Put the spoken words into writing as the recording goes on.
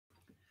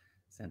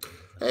center.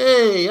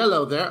 Hey,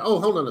 hello there. Oh,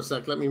 hold on a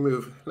sec. Let me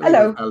move.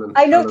 Hello. Helen.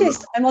 I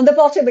noticed I'm on the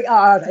bottom.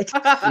 All right.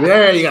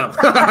 There you go.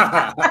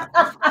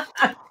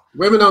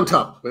 Women on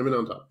top. Women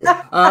on top.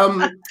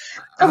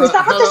 Oh, is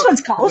that what this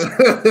one's called?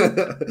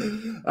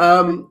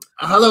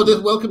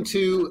 Hello. Welcome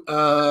to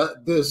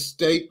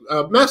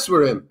the mess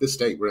we're in.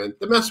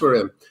 The mess we're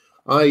in.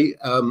 I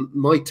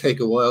might take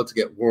a while to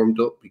get warmed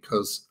up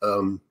because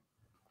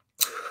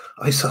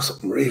I saw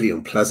something really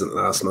unpleasant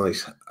last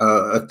night.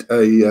 A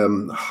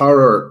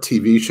horror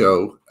TV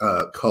show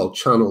called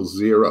Channel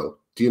Zero.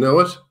 Do you know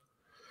it?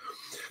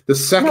 The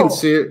second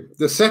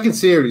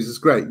series is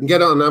great. You can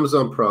get it on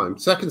Amazon Prime.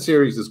 Second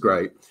series is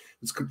great.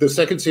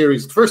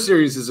 The first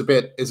series is a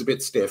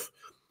bit stiff.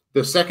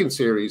 The second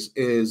series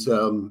is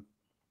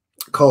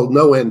called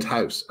No End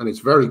House, and it's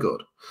very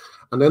good.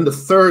 And then the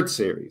third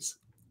series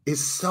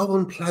is so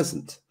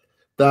unpleasant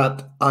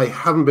that I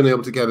haven't been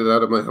able to get it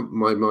out of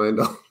my mind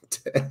all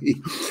day.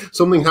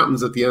 Something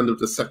happens at the end of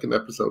the second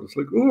episode. It's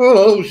like,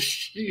 oh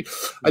shit.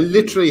 I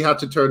literally had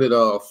to turn it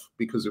off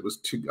because it was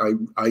too.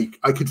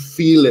 I could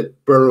feel it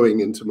burrowing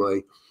into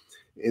my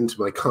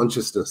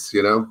consciousness,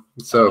 you know.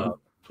 So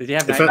did you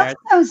have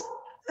nightmares?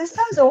 This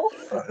sounds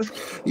awful.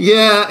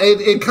 Yeah,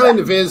 it kind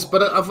of is,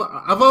 but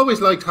I've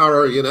always liked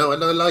horror, you know,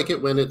 and I like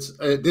it when it's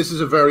this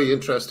is a very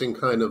interesting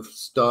kind of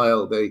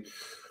style.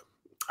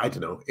 I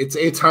don't know,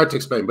 it's hard to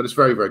explain, but it's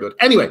very, very good.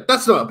 Anyway,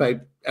 that's not about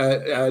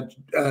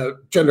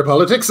gender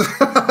politics.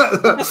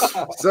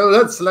 So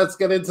let's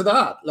get into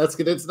that.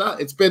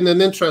 It's been an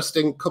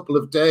interesting couple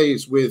of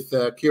days with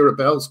Keira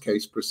Bell's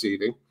case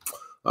proceeding.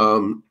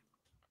 And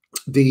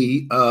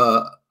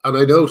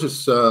I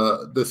notice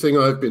the thing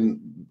I've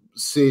been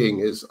seeing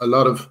is a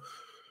lot of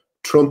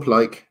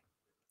Trump-like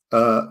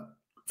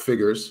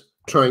figures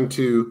trying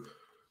to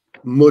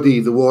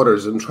muddy the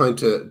waters and trying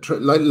to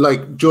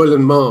like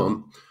Joylan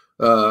Mom,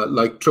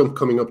 like Trump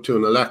coming up to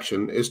an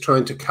election, is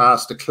trying to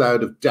cast a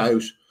cloud of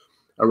doubt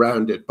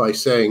around it by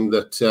saying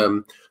that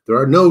there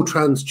are no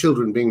trans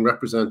children being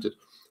represented.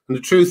 And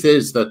the truth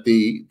is that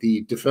the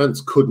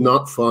defense could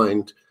not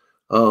find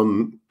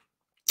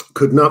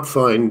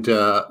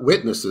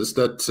witnesses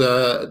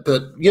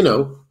that you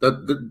know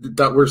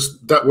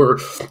that were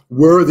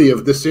worthy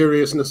of the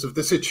seriousness of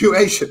the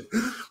situation.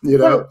 You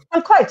know,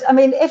 well, quite. I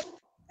mean, if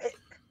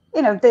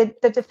you know the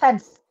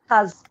defense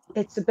has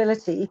its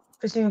ability,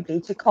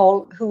 presumably, to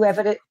call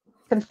whoever it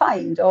can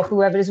find or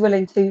whoever is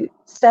willing to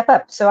step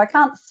up. So I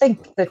can't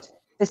think that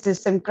this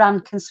is some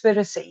grand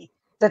conspiracy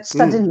that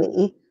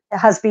suddenly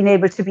has been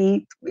able to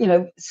be, you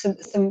know,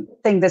 some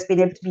thing that's been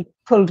able to be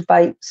pulled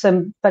by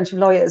some bunch of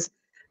lawyers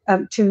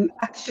to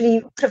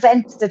actually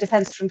prevent the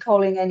defense from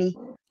calling any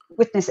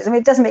witnesses. I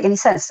mean, it doesn't make any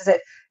sense, does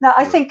it? Now,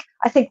 I think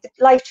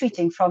live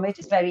tweeting from it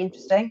is very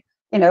interesting.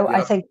 You know,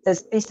 I think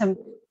there's some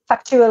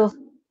factual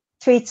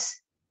tweets.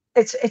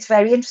 It's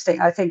very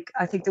interesting. I think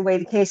the way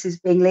the case is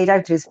being laid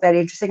out is very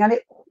interesting, and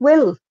it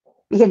will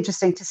be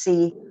interesting to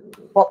see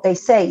what they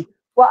say.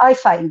 What I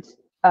find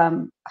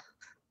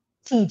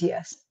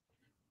tedious,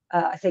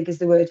 I think is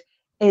the word,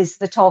 is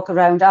the talk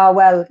around,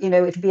 well, you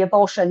know, it'll be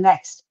abortion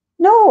next.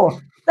 No,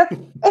 look,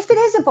 if it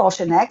is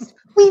abortion next,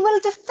 we will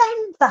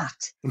defend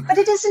that. But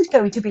it isn't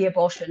going to be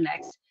abortion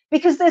next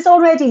because there's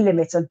already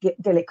limits on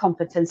Gillick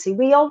competency.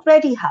 We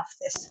already have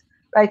this,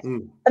 right?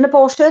 An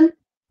abortion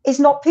is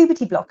not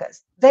puberty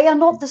blockers. They are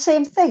not the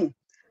same thing.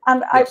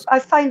 And yes. I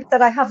find that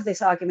I have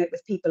this argument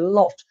with people a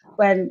lot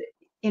when,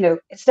 you know,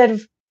 instead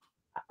of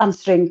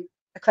answering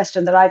a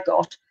question that I've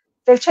got,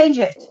 they'll change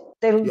it.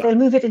 They'll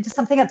move it into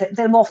something else.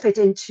 They'll morph it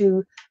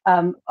into,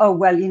 oh,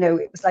 well, you know,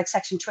 it was like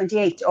Section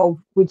 28. Or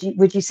would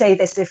you say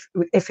this if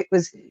it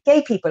was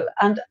gay people?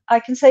 And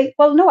I can say,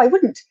 well, no, I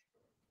wouldn't.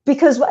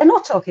 Because we're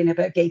not talking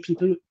about gay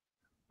people.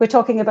 We're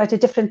talking about a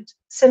different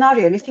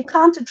scenario. And if you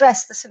can't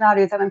address the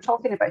scenario that I'm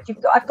talking about,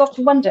 I've got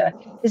to wonder,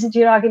 isn't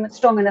your argument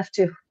strong enough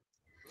to,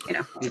 you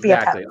know, to be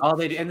upheld? All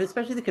they do, and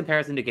especially the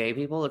comparison to gay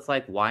people, it's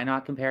like, why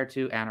not compare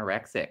to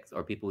anorexics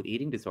or people with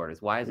eating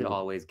disorders? Why is it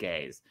always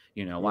gays?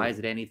 You know, why is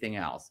it anything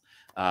else?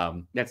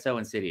 That's so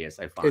insidious,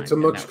 I find. It's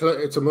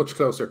a much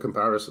closer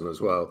comparison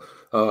as well.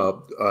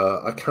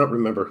 I can't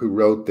remember who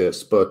wrote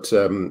this, but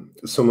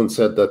someone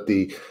said that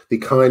the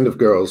kind of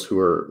girls who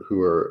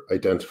are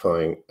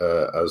identifying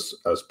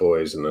as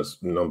boys and as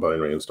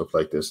non-binary and stuff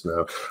like this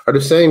now are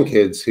the same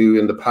kids who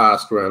in the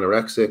past were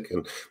anorexic,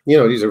 and you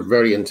know, these are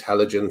very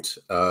intelligent,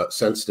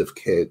 sensitive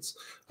kids,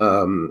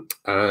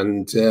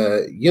 and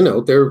you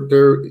know,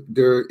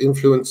 they're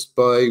influenced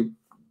by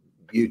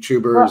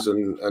YouTubers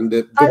and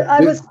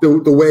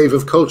the wave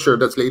of culture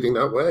that's leading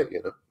that way,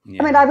 you know.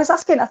 I mean,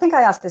 I think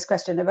I asked this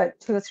question about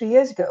 2 or 3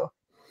 years ago.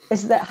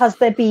 Has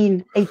there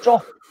been a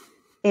drop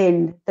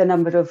in the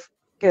number of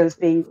girls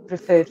being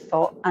referred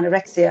for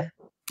anorexia?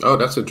 Oh,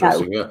 that's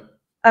interesting. Now,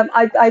 yeah.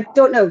 I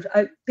don't know.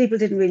 People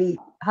didn't really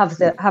have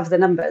the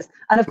numbers,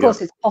 and of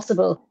course, it's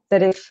possible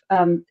that if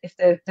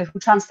the whole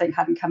trans thing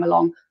hadn't come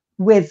along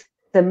with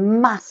the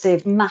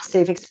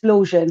massive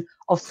explosion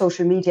of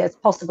social media, it's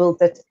possible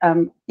that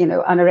you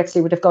know,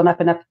 anorexia would have gone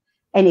up and up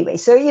anyway.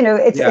 So you know,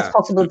 it's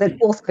possible that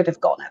both could have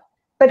gone up.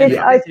 But And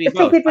I to be think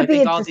both. it would I be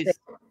think all interesting.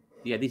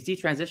 these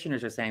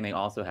detransitioners are saying they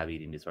also have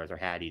eating disorders or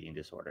had eating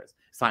disorders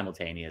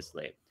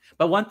simultaneously.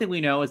 But one thing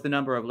we know is the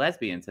number of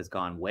lesbians has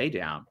gone way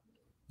down.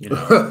 You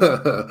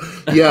know.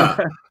 Yeah.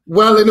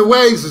 Well, in a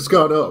ways, it's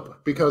gone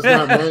up because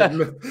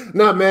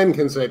now men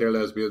can say they're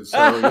lesbians.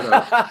 So you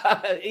know,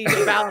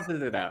 it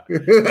balances it out.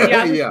 But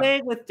yeah, I was yeah.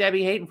 saying with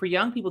Debbie Hayton, for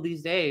young people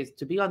these days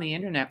to be on the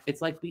internet,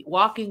 it's like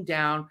walking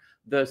down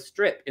the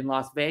strip in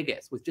Las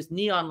Vegas with just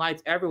neon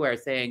lights everywhere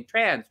saying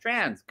trans,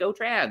 trans, go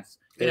trans.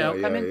 You know,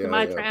 come into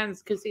my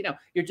trans casino.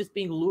 You're just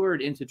being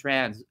lured into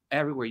trans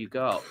everywhere you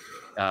go.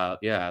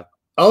 Yeah.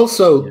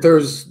 Also,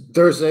 there's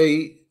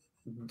a.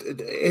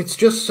 It's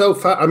just so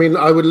fast. I mean,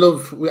 I would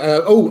love.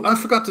 Oh, I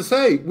forgot to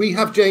say, we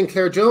have Jane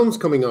Clare Jones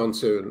coming on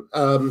soon.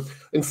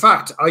 In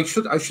fact, I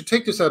should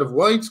take this out of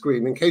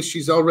widescreen in case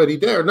she's already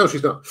there. No,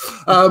 she's not.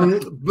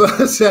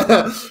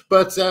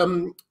 But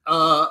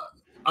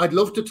I'd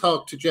love to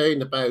talk to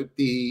Jane about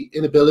the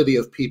inability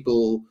of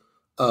people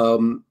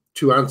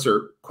to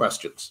answer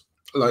questions.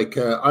 Like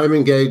I'm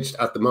engaged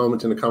at the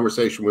moment in a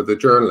conversation with a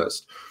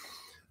journalist,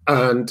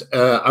 and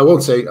I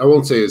won't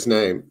say his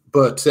name,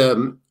 but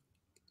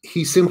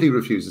he simply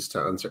refuses to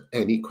answer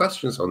any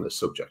questions on this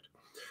subject.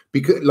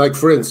 Because, like,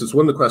 for instance,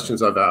 one of the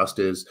questions I've asked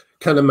is,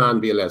 can a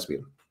man be a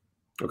lesbian?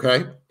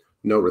 Okay,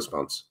 no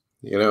response.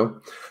 You know,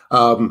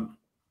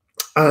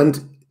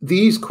 and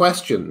these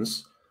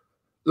questions,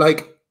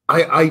 like,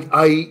 I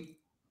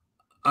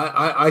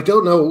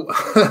don't know.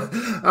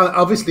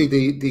 Obviously,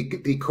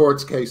 the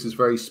court's case is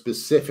very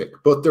specific,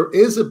 but there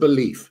is a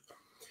belief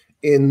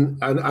in,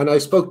 and I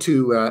spoke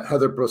to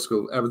Heather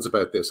Brusco Evans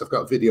about this. I've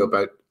got a video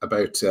about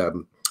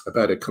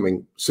it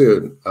coming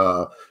soon.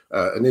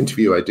 An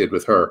interview I did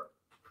with her,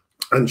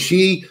 and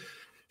she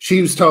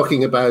was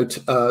talking about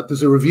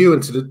there's a review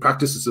into the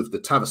practices of the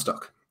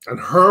Tavistock, and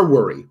her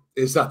worry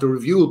is that the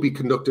review will be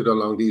conducted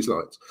along these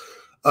lines.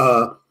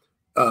 Are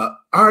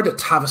the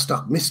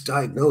Tavistock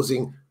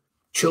misdiagnosing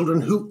children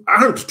who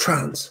aren't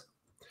trans?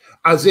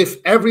 As if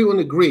everyone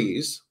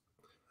agrees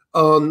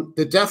on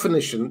the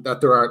definition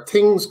that there are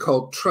things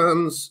called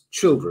trans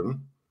children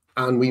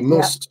and we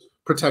must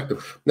protect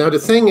them. Now, the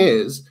thing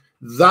is,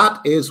 that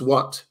is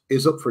what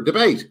is up for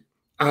debate.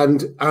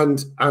 And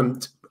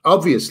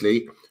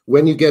obviously,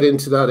 when you get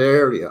into that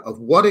area of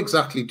what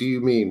exactly do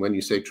you mean when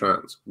you say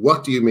trans?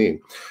 What do you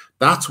mean?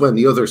 That's when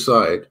the other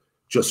side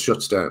just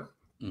shuts down.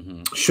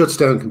 Shuts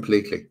down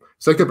completely.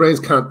 It's like their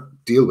brains can't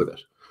deal with it,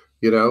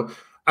 you know.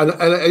 And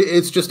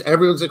it's just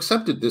everyone's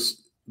accepted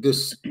this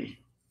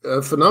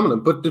phenomenon.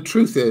 But the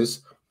truth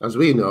is, as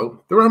we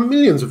know, there are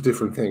millions of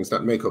different things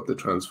that make up the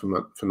trans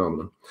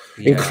phenomenon,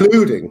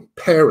 including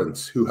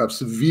parents who have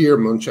severe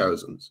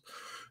Munchausen's,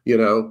 you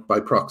know, by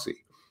proxy.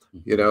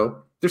 You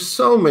know, there's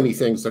so many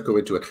things that go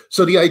into it.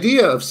 So the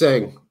idea of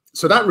saying,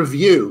 so that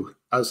review,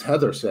 as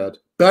Heather said,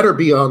 better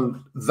be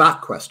on that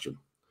question.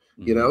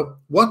 You know,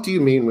 what do you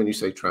mean when you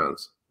say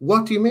trans?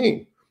 What do you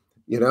mean?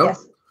 You know,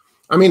 yes.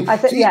 I mean,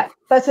 that's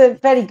a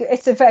very good.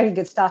 It's a very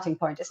good starting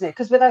point, isn't it?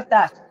 Because without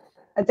that,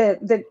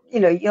 you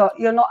know,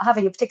 you're not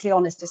having a particularly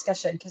honest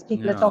discussion because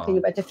people are talking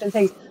about different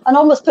things and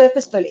almost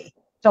purposefully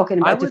talking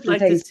about different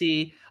things. I would like to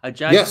see a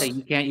judge say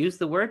you can't use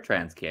the word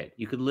trans kid.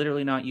 You could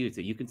literally not use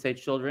it. You can say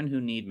children who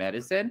need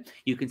medicine.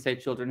 You can say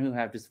children who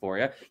have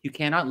dysphoria. You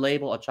cannot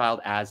label a child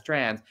as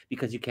trans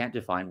because you can't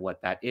define what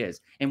that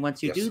is. And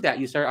once you do that,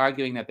 you start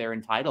arguing that they're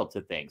entitled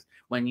to things.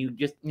 When you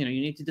just, you know,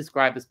 you need to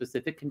describe the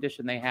specific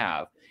condition they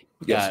have,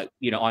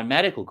 you know, on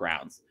medical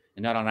grounds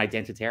and not on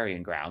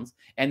identitarian grounds.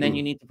 And then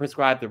you need to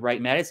prescribe the right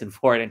medicine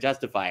for it and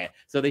justify it.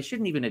 So they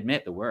shouldn't even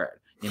admit the word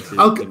into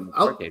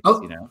court cases,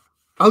 you know.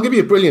 I'll give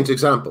you a brilliant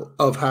example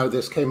of how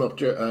this came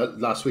up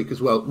last week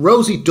as well.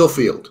 Rosie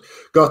Duffield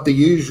got the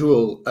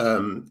usual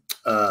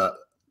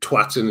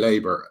twats in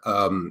Labour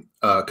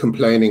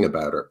complaining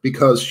about her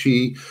because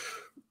she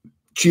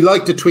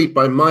liked a tweet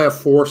by Maya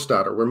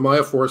Forstater where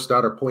Maya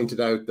Forstater pointed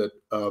out that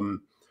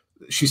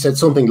she said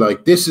something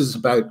like, this is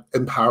about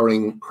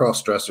empowering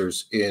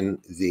cross-dressers in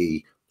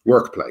the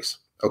workplace,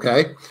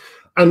 okay?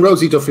 And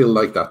Rosie Duffield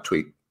liked that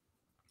tweet.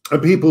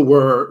 And people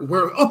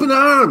were up in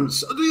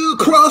arms.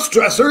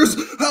 Cross-dressers,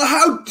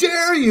 how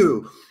dare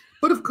you?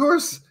 But of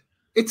course,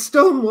 it's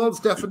Stonewall's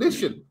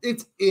definition.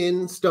 It's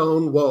in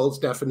Stonewall's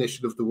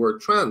definition of the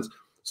word trans.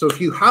 So if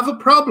you have a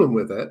problem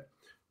with it,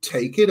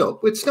 take it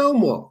up with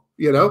Stonewall.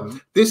 You know,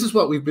 this is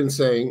what we've been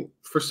saying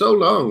for so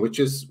long, which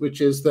is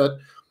that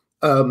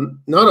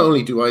not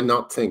only do I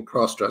not think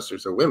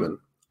cross-dressers are women,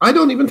 I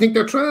don't even think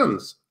they're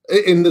trans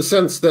in the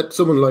sense that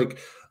someone like,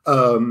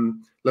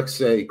 let's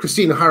say,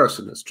 Christina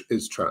Harrison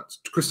is trans.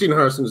 Christina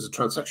Harrison is a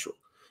transsexual,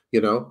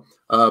 you know.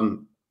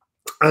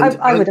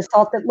 I would have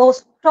thought that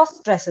most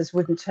cross-dressers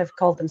wouldn't have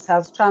called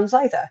themselves trans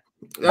either.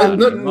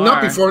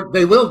 Not before.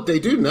 They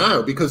do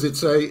now because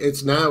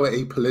it's now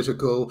a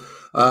political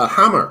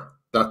hammer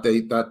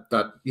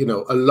that you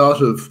know, a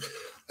lot of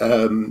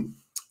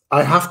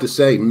I have to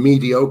say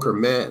mediocre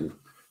men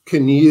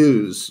can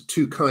use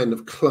to kind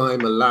of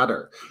climb a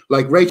ladder,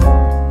 like Rachel.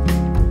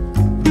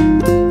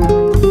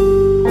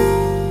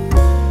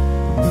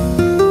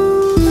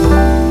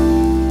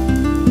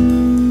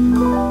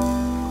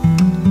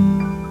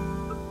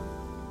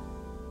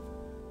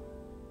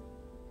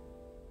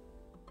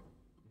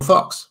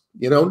 Fox.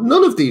 You know,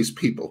 none of these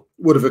people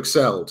would have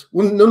excelled.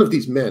 Well, none of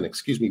these men,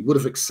 excuse me, would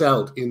have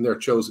excelled in their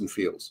chosen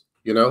fields.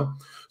 You know,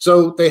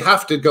 so they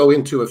have to go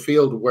into a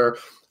field where,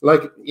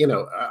 like, you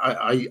know,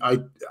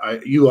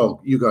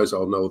 you guys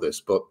all know this,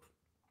 but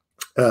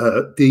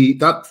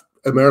that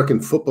American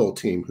football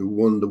team who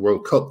won the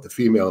World Cup, the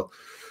female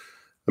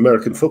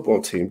American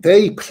football team,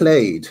 they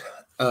played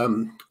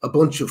a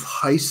bunch of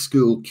high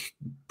school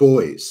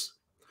boys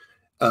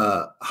in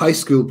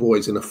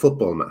a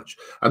football match,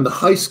 and the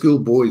high school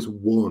boys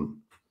won.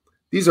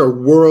 These are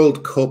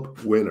World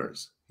Cup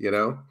winners, you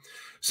know.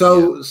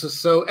 So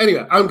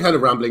anyway, I'm kind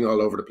of rambling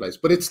all over the place,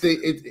 but it's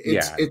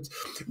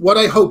what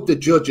I hope the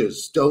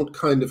judges don't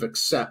kind of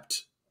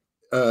accept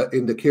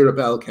in the Keira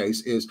Bell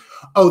case is,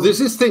 oh, there's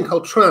this thing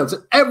called trans,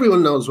 and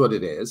everyone knows what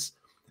it is,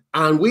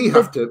 and we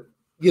have to,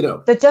 you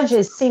know. The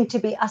judges seem to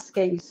be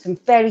asking some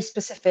very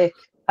specific,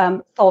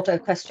 thought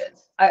out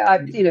questions.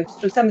 You know,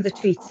 from some of the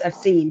tweets I've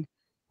seen,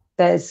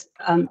 there's,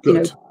 you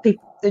know,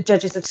 the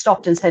judges have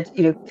stopped and said,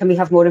 you know, can we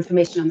have more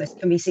information on this?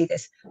 Can we see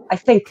this? I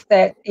think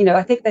that, you know,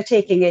 I think they're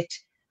taking it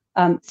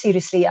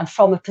seriously and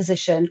from a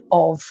position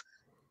of,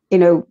 you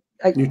know,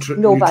 like no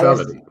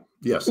neutrality. bias.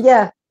 Yes.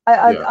 Yeah,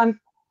 I'm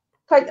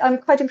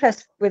quite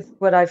impressed with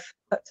what I've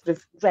sort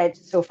of read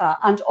so far,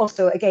 and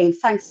also again,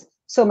 thanks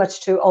so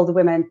much to all the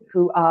women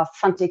who are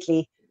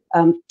frantically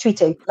live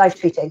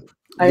tweeting.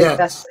 Yes.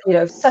 That's, you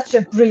know, such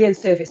a brilliant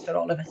service for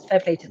all of us. Fair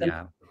play to them.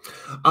 Yeah.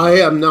 I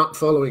am not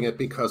following it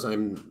because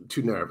I'm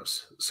too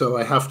nervous, so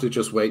I have to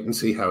just wait and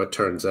see how it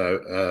turns out.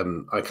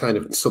 I kind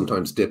of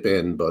sometimes dip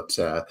in, but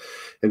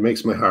it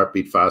makes my heart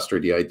beat faster.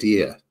 The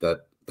idea that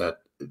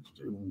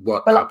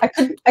what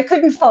happened. I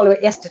couldn't follow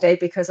it yesterday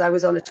because I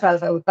was on a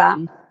 12-hour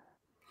ban.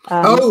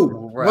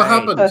 What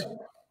happened?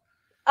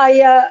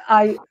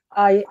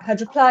 I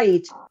had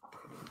replied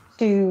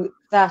to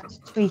that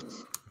tweet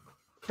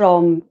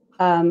from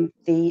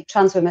the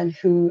trans woman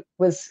who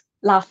was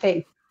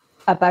laughing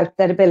about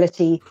their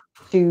ability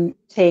to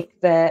take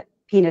their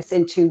penis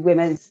into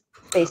women's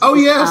faces. Oh,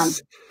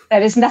 yes.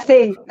 There is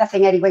nothing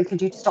anyone can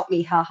do to stop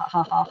me. Ha ha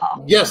ha ha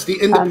ha. Yes, the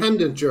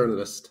independent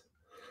journalist.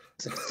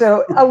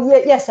 So,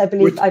 yes, I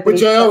believe.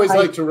 Which I always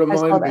like to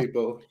remind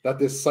people that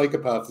this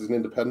psychopath is an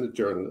independent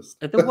journalist.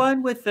 The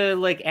one with the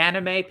like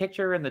anime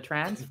picture and the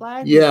trans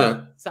flag.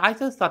 Yeah. So I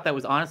just thought that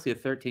was honestly a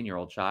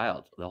 13-year-old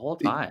child the whole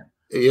time.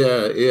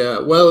 Yeah.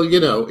 Well, you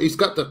know, he's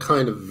got the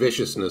kind of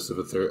viciousness of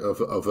a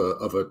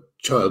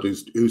child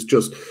who's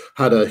just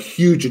had a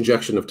huge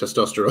injection of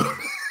testosterone.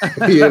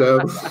 you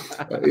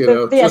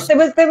know. Yes,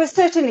 there was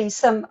certainly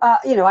some.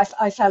 You know,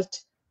 I felt.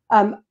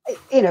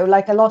 You know,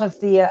 like a lot of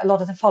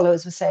the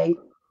followers were saying,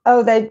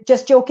 "Oh, they're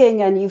just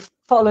joking, and you've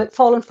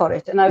fallen for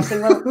it." And I was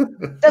saying, "Well,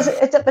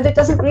 but it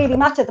doesn't really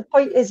matter. The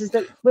point is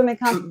that women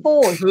can't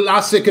afford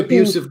classic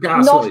abusive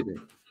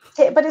gaslighting.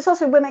 But it's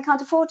also women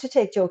can't afford to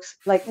take jokes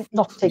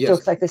not to take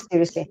jokes like this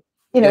seriously.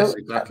 You know, yes,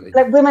 exactly.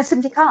 Like women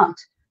simply can't,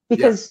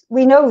 because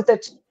we know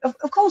that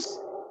of course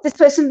this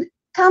person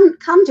can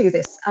do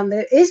this, and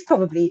there is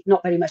probably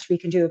not very much we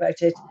can do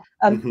about it.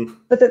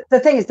 But the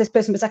thing is, this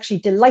person was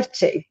actually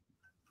delighting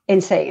in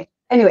saying it.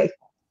 Anyway,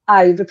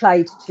 I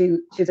replied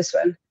to this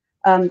one.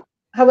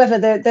 However,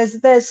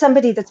 there's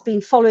somebody that's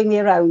been following me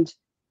around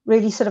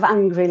really sort of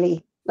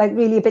angrily, like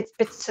really a bit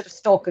sort of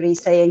stalkery,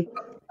 saying,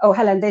 "Oh,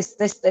 Helen, this,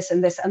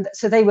 and this," and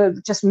so they were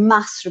just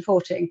mass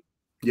reporting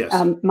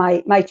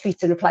my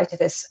tweets in reply to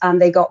this,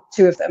 and they got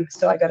 2 of them.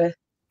 So I got a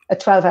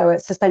 12-hour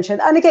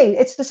suspension. And again,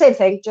 it's the same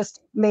thing,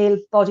 just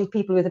male-bodied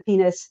people with a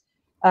penis.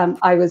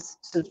 I was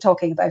sort of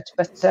talking about,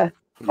 but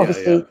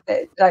obviously,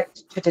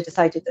 Twitter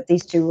decided that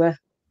these 2 were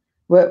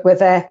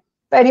there.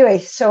 But anyway,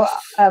 so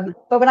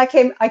but when I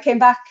came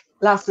back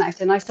last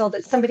night and I saw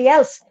that somebody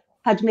else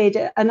had made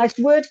a nice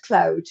word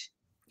cloud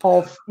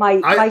of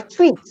my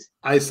tweet.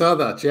 I saw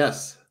that,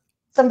 yes.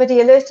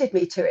 Somebody alerted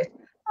me to it,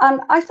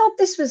 and I thought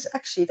this was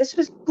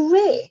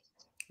great,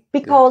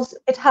 because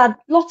it had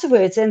lots of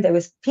words in. There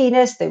was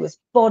penis, there was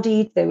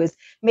bodied, there was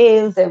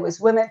male, there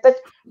was women, but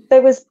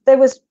there was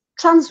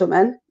trans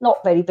woman,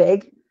 not very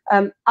big.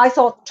 I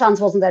thought trans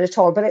wasn't there at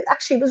all, but it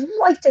actually was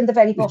right in the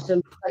very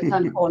bottom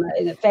right-hand corner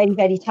in a very,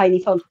 very tiny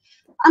font.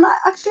 And I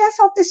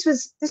thought this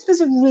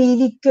was a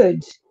really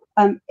good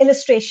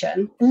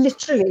illustration,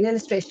 literally an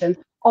illustration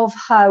of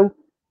how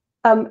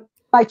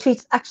my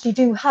tweets actually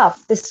do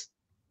have this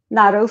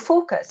narrow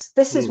focus.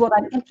 This is what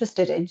I'm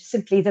interested in,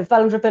 simply the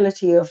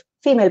vulnerability of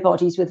female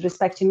bodies with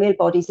respect to male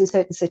bodies in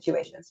certain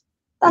situations.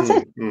 That's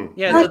it.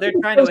 Yeah, so they're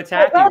trying to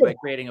attack you by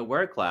creating a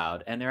word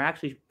cloud, and they're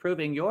actually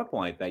proving your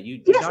point that you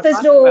do not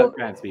talk about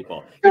trans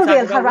people. No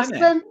real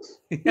harassment,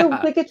 no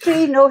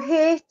bigotry, no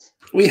hate.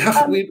 We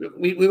have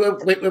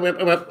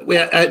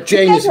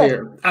Jane is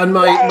here, and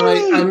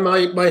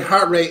my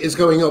heart rate is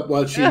going up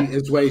while she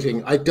is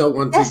waiting. I don't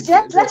want to. Yes,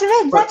 let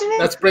her in.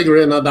 Let's bring her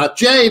in on that.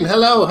 Jane,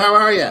 hello. How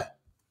are you?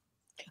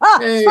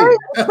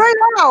 Very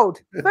loud.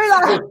 Very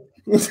loud.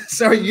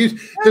 Sorry,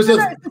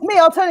 it's me.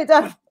 I'll turn it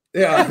down.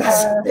 Yeah,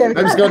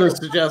 I was going to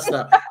suggest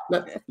that.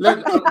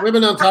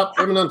 Women on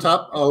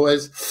top,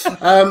 always.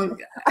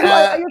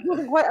 I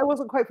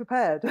wasn't quite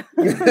prepared. Hi,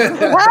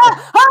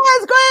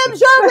 it's Graham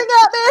shouting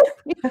at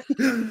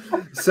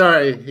me.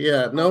 Sorry,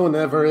 yeah, no one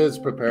ever is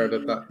prepared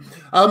at that.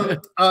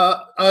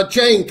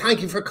 Jane,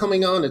 thank you for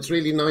coming on. It's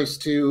really nice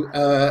to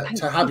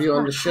have you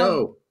on the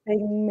show.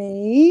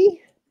 Me.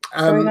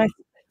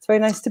 It's very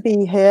nice to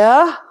be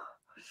here.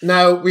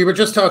 Now, we were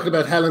just talking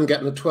about Helen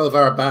getting a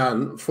 12-hour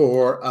ban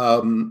for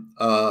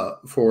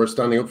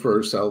standing up for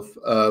herself.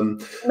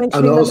 Mentioning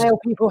that male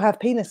people have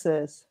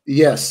penises.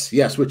 Yes,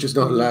 which is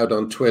not allowed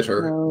on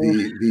Twitter,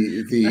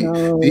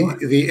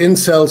 the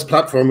incels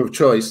platform of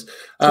choice.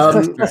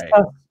 But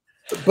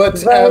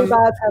very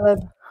bad,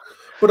 Helen.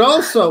 But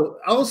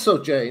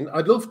also, Jane,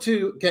 I'd love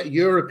to get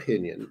your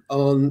opinion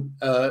on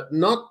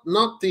not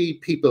the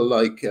people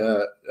like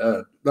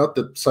not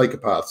the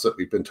psychopaths that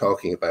we've been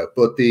talking about,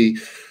 but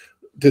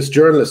this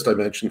journalist I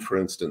mentioned, for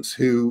instance,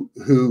 who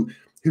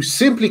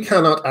simply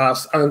cannot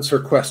answer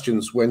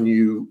questions when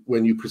you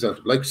present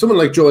them. Like someone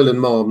like Joylin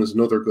Maugham is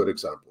another good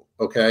example.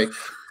 Okay,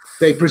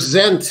 they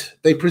present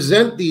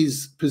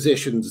these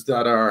positions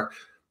that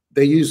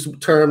they use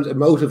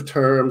emotive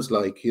terms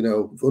like,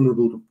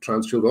 vulnerable to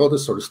trans children, all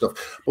this sort of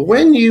stuff. But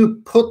when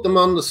you put them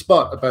on the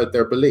spot about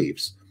their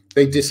beliefs,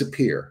 they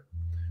disappear.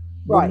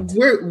 Right.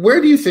 Where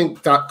do you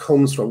think that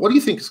comes from? What do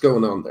you think is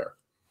going on there?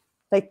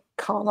 They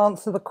can't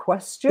answer the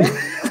question.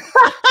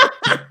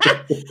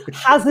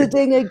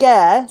 Hazarding a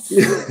guess.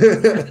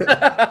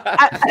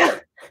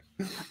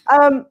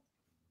 I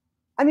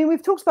mean,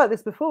 we've talked about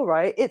this before,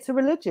 right? It's a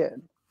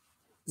religion.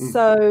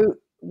 So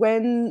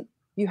when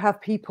you have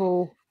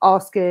people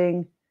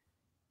asking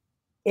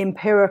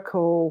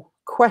empirical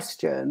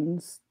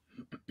questions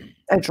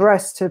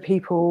addressed to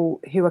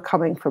people who are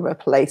coming from a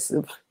place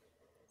of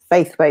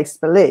faith-based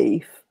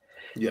belief,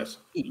 yes,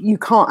 you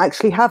can't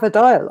actually have a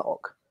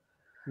dialogue.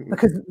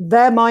 Because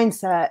their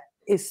mindset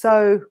is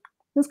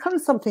it's kind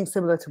of something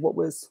similar to what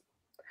was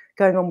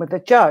going on with the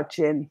judge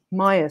in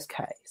Maya's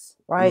case,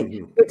 right?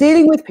 You're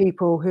dealing with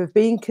people who have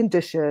been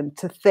conditioned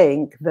to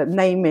think that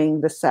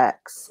naming the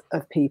sex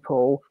of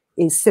people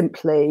is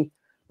simply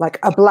like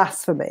a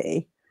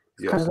blasphemy.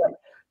 Yes. Kind of like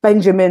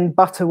Benjamin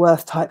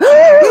Butterworth type.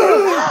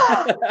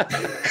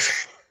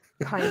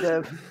 Kind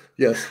of.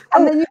 Yes.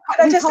 And then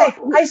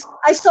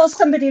I saw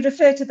somebody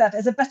refer to that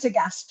as a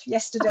buttergasp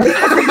yesterday.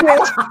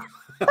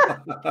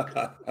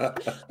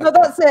 No,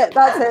 that's it.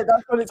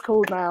 That's what it's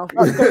called now.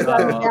 That's going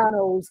down the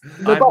annals.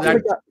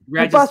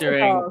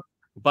 Registering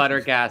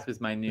Buttergasp is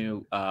my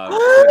new Twitter.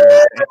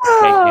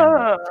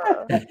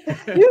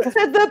 You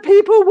said that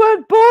people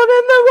weren't born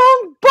in the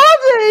wrong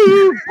body,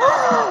 you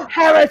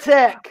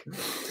heretic.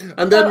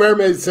 And then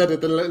Mermaids said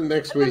it the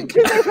next week.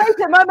 2 days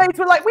later, Mermaids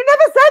were like, we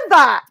never said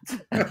that.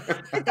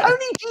 It's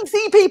only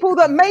GC people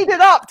that made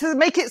it up to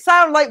make it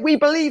sound like we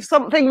believe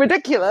something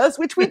ridiculous,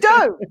 which we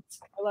don't.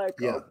 Like,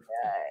 yeah.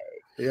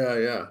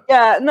 Okay.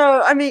 Yeah.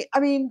 No, I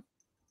mean.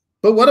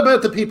 But what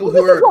about the people who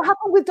are? This is what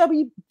happened with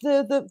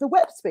the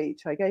WEP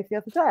speech I gave the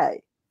other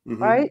day,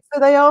 right? So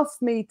they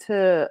asked me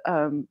to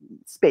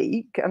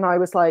speak, and I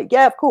was like,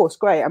 "Yeah, of course,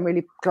 great. I'm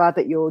really glad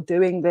that you're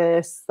doing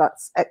this.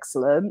 That's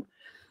excellent."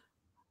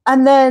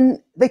 And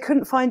then they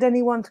couldn't find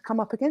anyone to come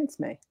up against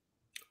me.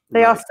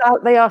 They asked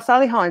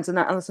Sally Hines and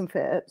Alison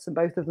Phipps, and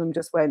both of them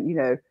just went,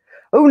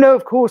 oh no,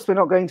 of course we're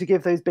not going to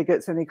give those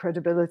bigots any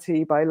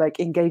credibility by like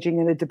engaging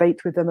in a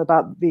debate with them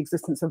about the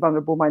existence of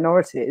vulnerable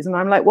minorities. And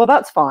I'm like, well,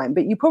 that's fine,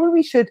 but you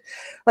probably should,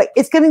 like,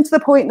 it's getting to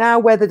the point now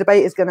where the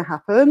debate is going to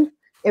happen,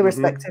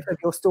 irrespective of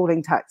your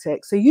stalling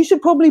tactics. So you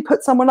should probably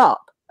put someone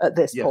up at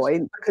this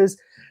point, because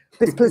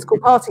this political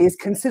party is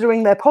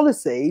considering their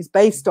policies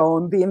based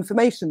on the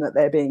information that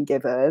they're being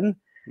given.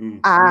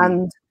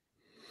 And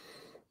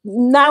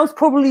now's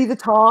probably the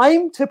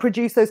time to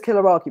produce those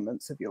killer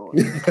arguments of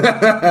yours.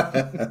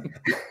 The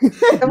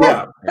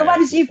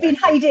ones you've been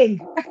hiding.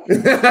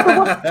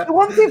 the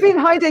ones you've been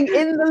hiding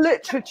in the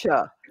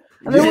literature.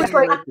 And they're always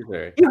like,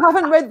 you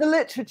haven't read the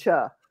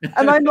literature.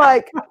 And I'm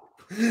like,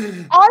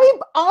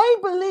 I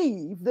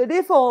believe that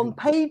if on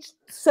page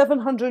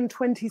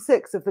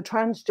 726 of the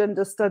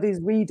Transgender Studies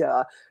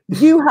Reader,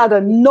 you had a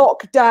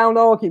knockdown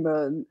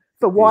argument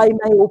for why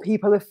male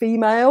people are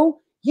female,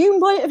 you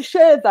might have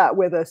shared that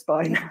with us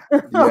by now.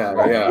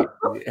 Yeah.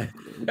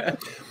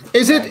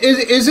 Is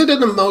it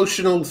an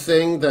emotional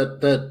thing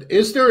that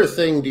is there a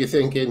thing, do you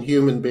think, in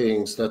human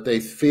beings that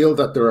they feel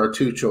that there are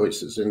two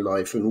choices in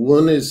life, and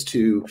one is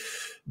to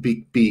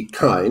be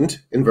kind,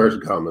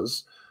 inverted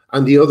commas,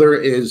 and the other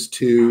is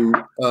to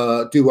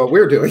do what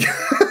we're doing,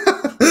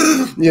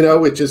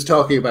 which is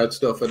talking about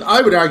stuff. And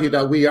I would argue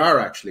that we are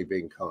actually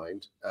being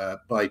kind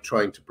by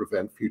trying to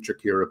prevent future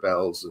Kira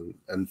Bells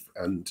and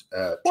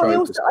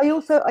I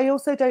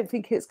also don't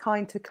think it's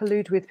kind to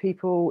collude with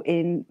people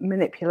in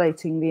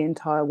manipulating the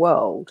entire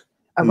world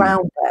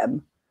around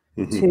them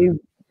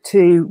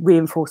to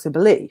reinforce a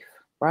belief,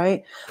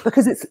 right?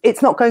 Because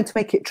it's not going to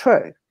make it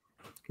true.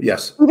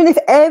 Yes. Even if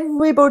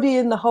everybody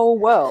in the whole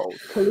world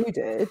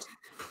colluded,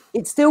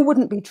 it still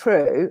wouldn't be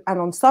true. And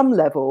on some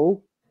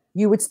level,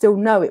 you would still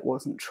know it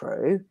wasn't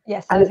true.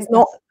 Yes, and it's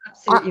not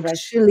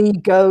actually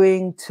right.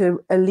 going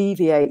to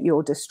alleviate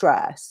your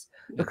distress,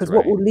 because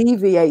what will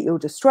alleviate your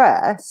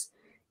distress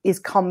is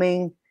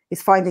finding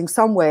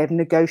some way of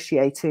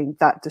negotiating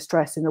that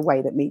distress in a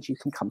way that means you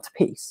can come to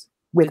peace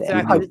with it.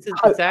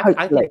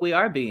 I think we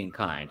are being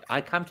kind. I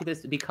come to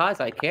this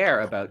because I care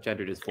about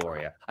gender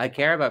dysphoria. I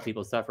care about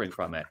people suffering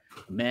from it,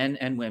 men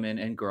and women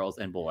and girls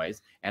and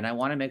boys. And I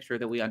want to make sure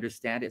that we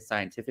understand it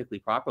scientifically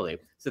properly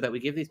so that we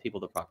give these people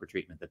the proper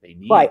treatment that they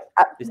need. Right.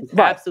 This is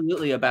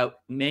absolutely about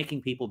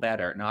making people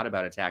better, not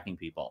about attacking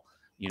people.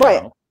 You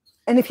know?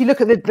 And if you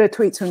look at the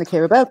tweets from the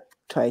Care About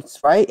traits,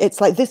 right, it's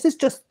like, this is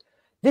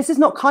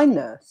not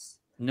kindness.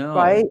 No.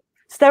 Right?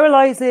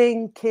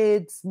 Sterilizing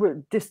kids,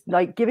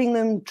 like giving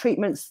them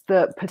treatments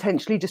that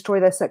potentially destroy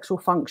their sexual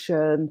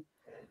function,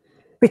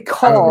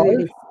 because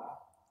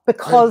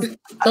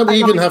don't we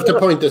even have to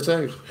point this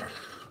out?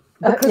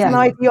 Because an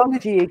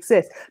ideology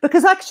exists.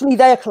 Because actually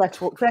they're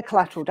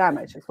collateral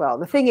damage as well.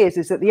 The thing is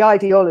that the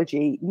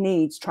ideology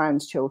needs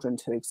trans children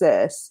to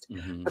exist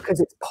because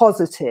it's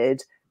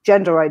posited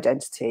gender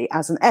identity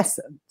as an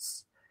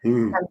essence.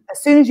 And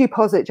as soon as you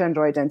posit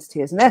gender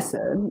identity as an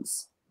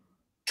essence,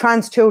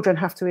 trans children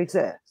have to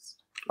exist,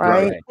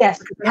 right? Yes,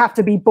 because they have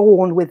to be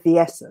born with the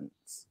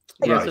essence.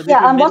 Yeah, so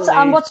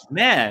and what's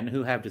men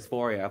who have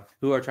dysphoria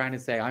who are trying to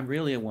say, I'm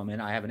really a woman,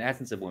 I have an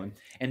essence of woman,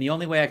 and the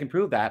only way I can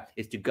prove that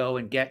is to go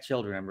and get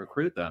children and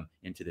recruit them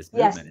into this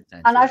movement.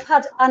 Yes, and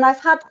I've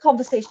had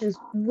conversations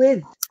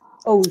with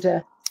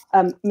older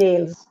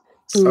males.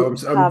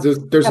 There's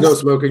no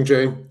smoking,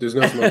 Jane. There's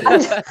no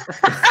smoking.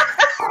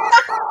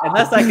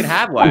 Unless I can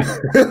have one.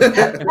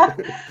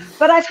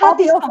 But I've had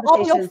these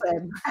conversations.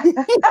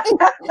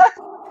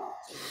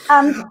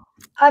 And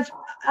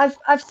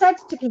I've said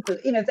to people,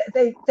 you know,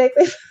 they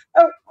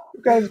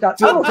Graham's got.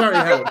 Sorry,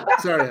 Helen.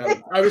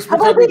 I was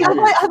have I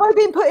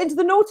been put into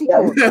the naughty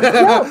corner?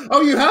 No.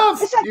 Oh, you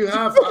have. You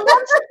have. He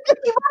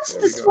wants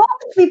the smoke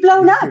to be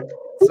blown up.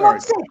 He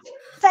wants it.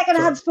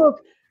 Second-hand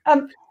smoke.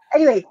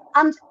 Anyway,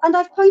 and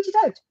I've pointed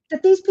out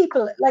that these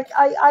people, like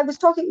I was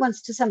talking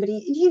once to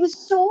somebody, and he was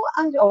so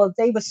angry, or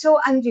they were so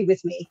angry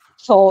with me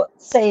for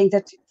saying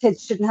that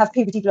kids shouldn't have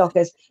puberty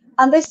blockers.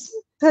 And this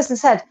person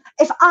said,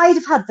 if I'd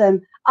have had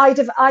them, I'd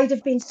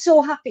have been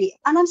so happy.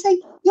 And I'm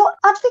saying, you're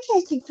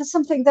advocating for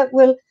something that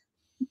will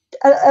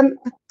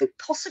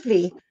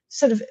possibly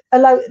sort of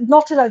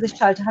not allow this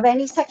child to have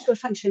any sexual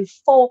function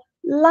for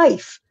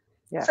life,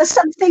 for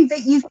something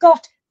that you've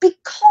got,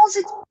 because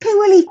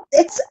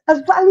it's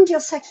around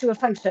your sexual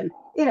function.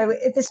 You know,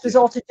 this was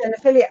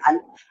autogenophilia, and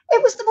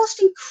it was the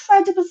most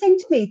incredible thing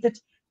to me that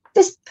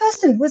this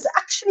person was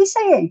actually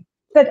saying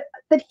that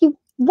he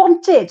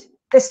wanted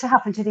this to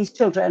happen to these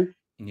children.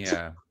 Yeah.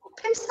 To pump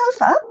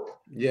himself up.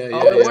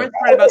 The worst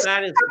part about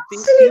that is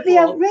absolutely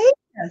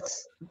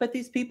outrageous. But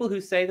these people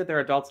who say that they're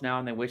adults now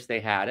and they wish they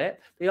had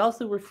it, they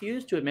also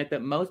refuse to admit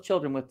that most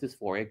children with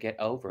dysphoria get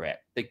over it.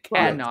 They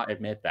cannot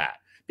admit that.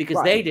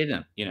 Because they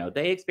didn't, you know,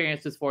 they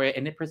experienced dysphoria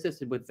and it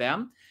persisted with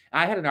them.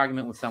 I had an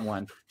argument with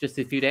someone just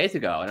a few days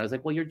ago, and I was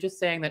like, well, you're just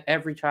saying that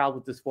every child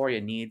with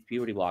dysphoria needs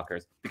puberty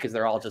blockers because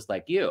they're all just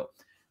like you.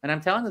 And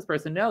I'm telling this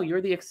person, no,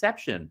 you're the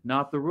exception,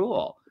 not the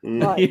rule.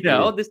 You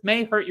know, this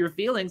may hurt your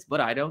feelings, but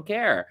I don't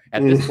care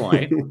at this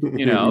point.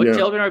 You know,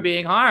 children are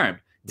being harmed.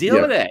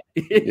 Deal with it.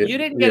 You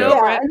didn't get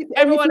over it.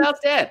 Everyone else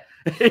did.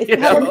 If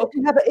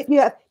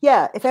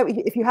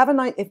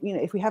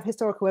we have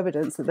historical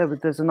evidence that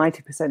there's a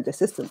 90%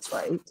 desistance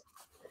rate,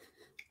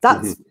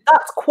 that's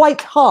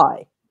quite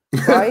high,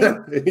 right?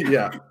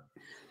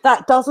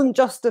 That doesn't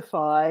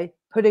justify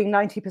putting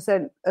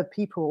 90% of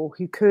people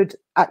who could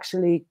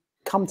actually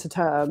come to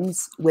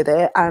terms with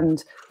it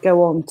and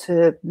go on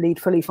to lead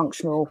fully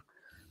functional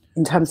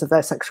in terms of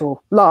their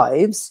sexual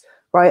lives,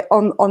 right,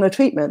 on a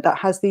treatment that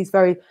has these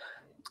very,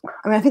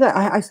 I mean, I think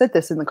I said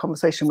this in the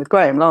conversation with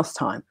Graham last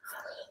time.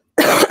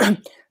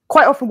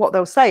 Quite often what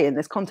they'll say in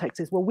this context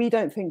is, well, we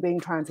don't think being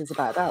trans is a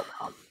bad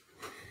outcome.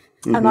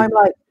 And I'm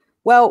like,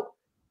 well,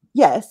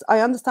 yes, I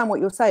understand what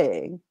you're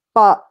saying,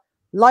 but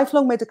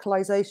lifelong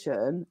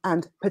medicalization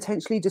and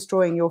potentially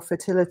destroying your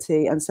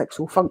fertility and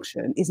sexual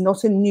function is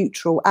not a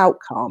neutral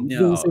outcome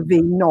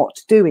vis-a-vis not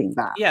doing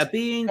that. Yeah,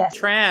 being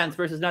trans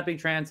versus not being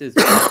trans is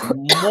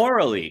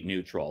morally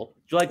neutral.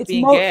 Like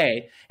being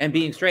gay and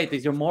being straight,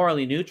 these are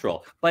morally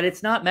neutral, but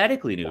it's not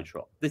medically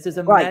neutral. This is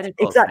a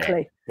medical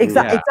thing.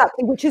 Exactly.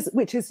 Which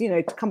is, you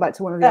know, to come back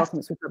to one of the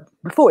arguments we've had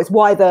before, it's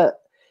why the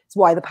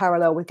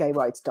parallel with gay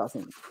rights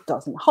doesn't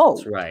hold.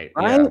 That's right.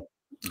 Yeah.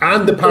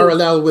 And the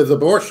parallel with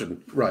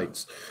abortion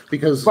rights,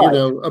 because you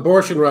know,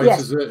 abortion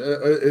rights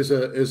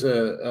is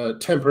a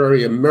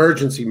temporary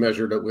emergency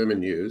measure that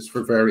women use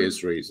for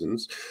various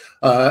reasons.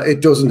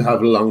 It doesn't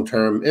have a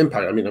long-term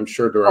impact. I mean, I'm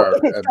sure there are.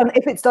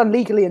 If it's done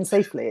legally and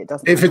safely, it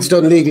doesn't. If it's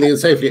done legally and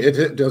safely,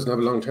 it doesn't have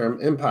a long-term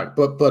impact.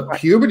 But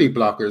puberty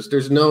blockers,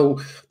 there's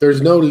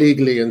no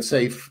legally and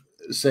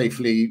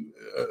safely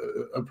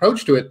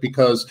approach to it,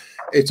 because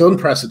it's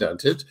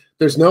unprecedented.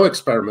 There's no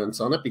experiments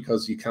on it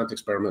because you can't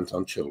experiment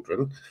on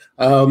children.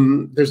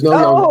 There's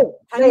no.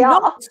 They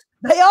are.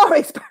 They are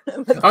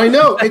experiments. I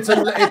know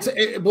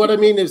what I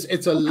mean is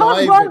it's a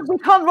live. We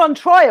can't run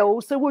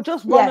trials, so we'll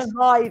just run a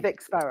live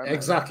experiment.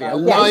 Exactly, a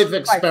live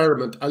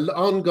experiment, an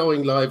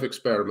ongoing live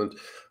experiment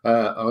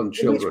on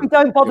children. Which we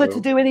don't bother to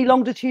do any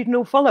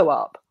longitudinal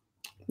follow-up.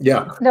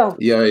 Yeah. No.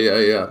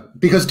 Yeah.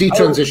 Because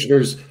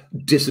detransitioners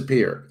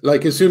disappear.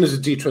 Like as soon as a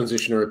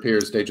detransitioner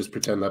appears, they just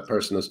pretend that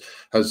person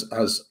has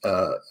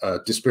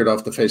disappeared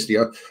off the face of the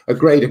earth. A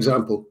great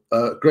example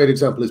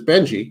is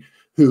Benji,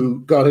 who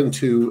got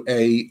into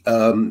a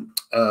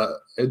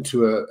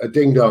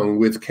ding dong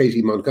with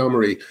Katie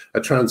Montgomery,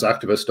 a trans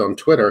activist on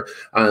Twitter,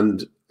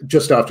 and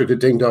just after the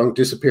ding dong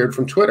disappeared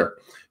from Twitter.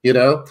 You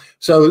know,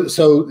 so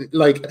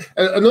like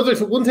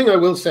one thing I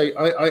will say,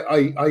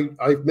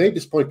 I've made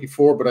this point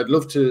before, but I'd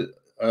love to.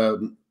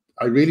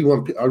 I really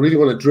want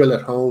to drill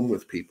it home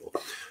with people,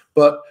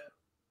 but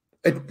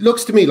it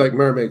looks to me like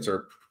mermaids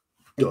are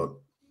done.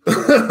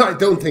 I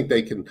don't think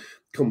they can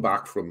come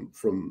back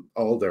from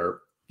all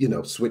their, you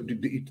know,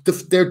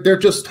 they're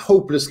just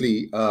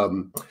hopelessly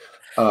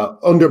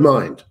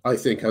undermined, I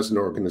think, as an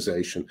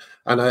organization,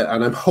 and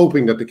I'm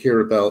hoping that the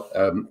Keira Bell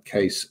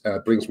case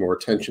brings more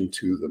attention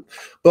to them.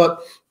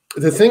 But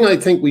the thing I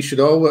think we should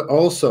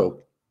also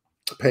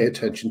pay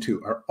attention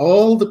to are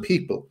all the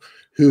people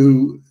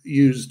who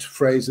used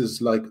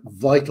phrases like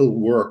vital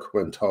work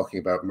when talking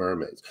about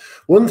mermaids.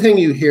 One thing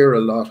you hear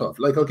a lot of,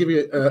 like I'll give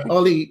you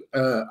Ollie.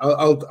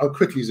 I'll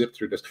quickly zip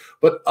through this,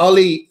 but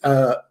Ollie,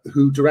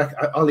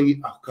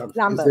 Ollie, oh God,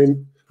 Lambert. His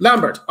name.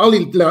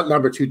 Ollie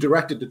Lambert, who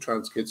directed the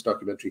Trans Kids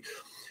documentary,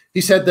 he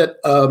said that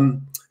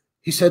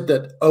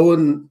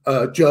Owen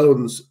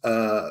Jones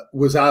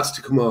was asked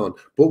to come on,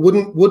 but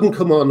wouldn't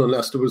come on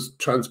unless there was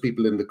trans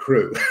people in the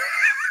crew.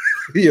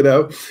 You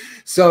know,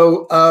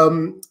 so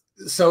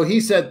he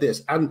said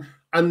this, and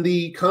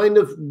the kind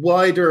of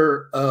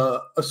wider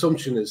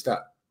assumption is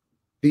that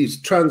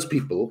these trans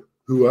people,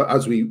 who are,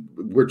 as we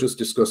were just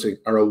discussing,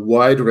 are a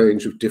wide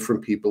range of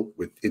different people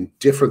in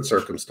different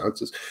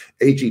circumstances,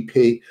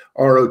 AGP,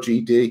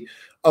 ROGD,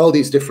 all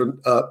these different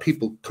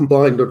people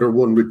combined under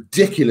one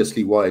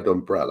ridiculously wide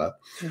umbrella,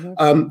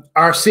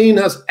 are seen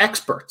as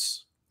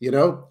experts, you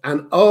know,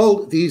 and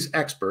all these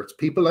experts,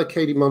 people like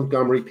Katie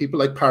Montgomery, people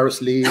like Paris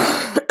Lee,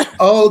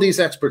 all these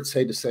experts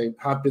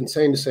have been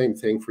saying the same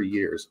thing for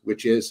years,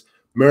 which is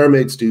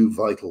mermaids do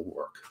vital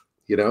work,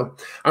 you know,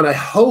 and I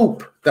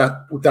hope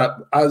that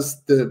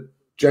as the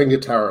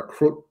Jenga tower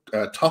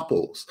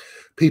topples,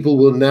 people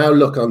will now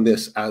look on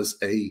this as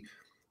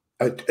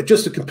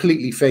just a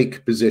completely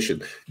fake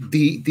position.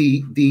 The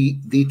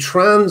AGP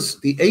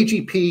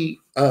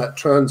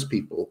trans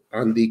people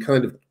and the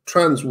kind of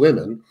trans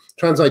women,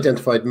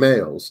 trans-identified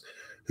males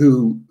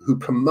who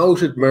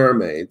promoted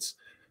mermaids.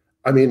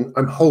 I mean,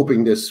 I'm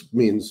hoping this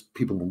means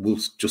people will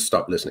just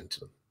stop listening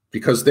to them,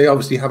 because they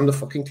obviously haven't a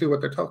fucking clue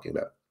what they're talking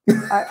about.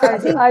 I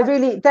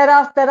think there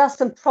are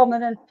some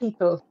prominent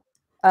people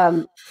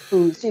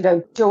who's, you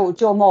know,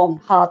 Joe Mom,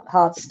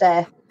 hard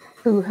stare,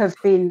 who have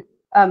been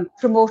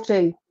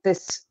promoting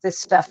this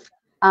stuff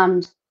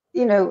and,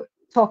 you know,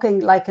 talking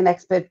like an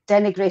expert,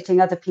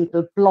 denigrating other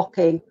people,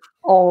 blocking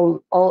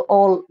all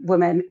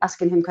women,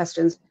 asking him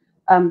questions.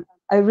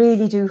 I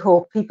really do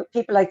hope people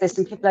like this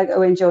and people like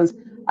Owen Jones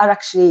are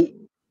actually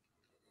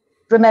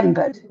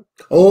remembered.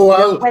 Oh,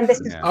 I'll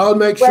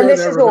make sure when this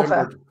they're is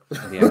remembered.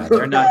 over. Yeah,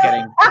 they're not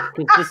getting.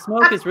 The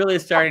smoke is really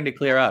starting to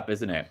clear up,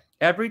 isn't it?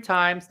 Every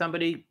time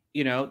somebody,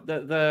 you know,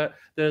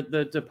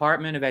 the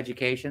Department of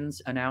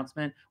Education's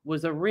announcement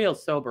was a real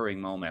sobering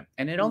moment,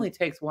 and it only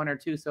takes one or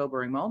two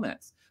sobering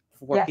moments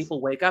before people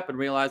wake up and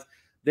realize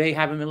they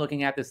haven't been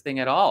looking at this thing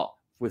at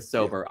all with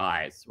sober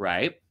eyes,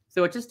 right?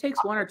 So it just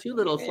takes one or two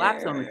little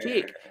slaps on the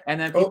cheek, and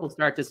then people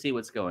start to see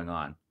what's going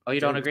on. Oh, you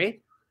don't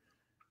agree?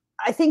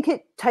 I think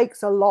it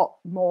takes a lot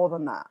more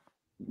than that.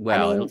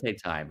 Well, it'll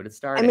take time, but it's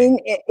starting. I mean,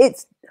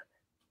 it's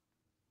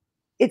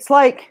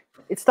like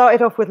it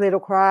started off with little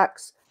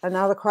cracks, and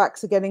now the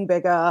cracks are getting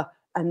bigger,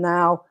 and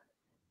now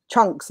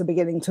chunks are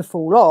beginning to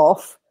fall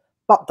off.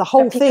 But the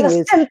whole thing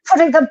is still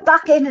putting them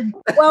back in. And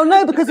well,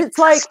 no, because it's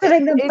like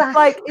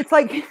it's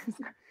like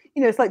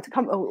you know, it's like to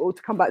come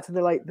back to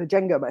the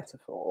Jenga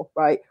metaphor,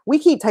 right? We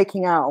keep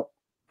taking out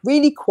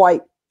really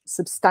quite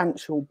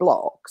substantial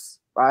blocks,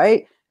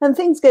 right? And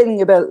things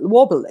getting a bit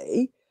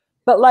wobbly,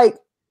 but like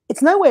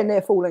it's nowhere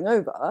near falling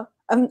over.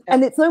 And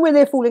it's nowhere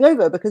near falling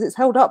over because it's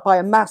held up by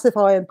a massive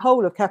iron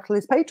pole of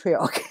capitalist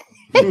patriarchy.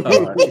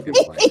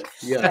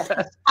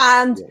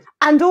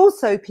 And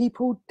also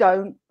people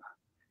don't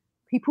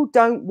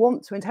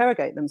want to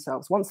interrogate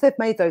themselves once they've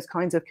made those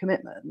kinds of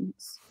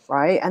commitments,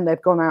 right? And they've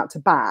gone out to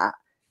bat.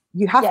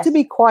 You have to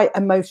be quite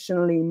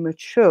emotionally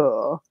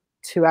mature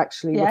to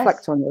actually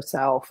reflect on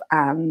yourself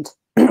and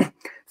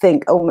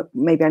think, oh,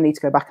 maybe I need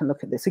to go back and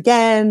look at this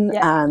again.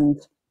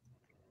 And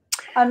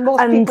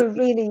most people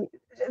really,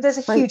 there's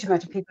a huge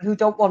amount of people who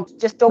don't want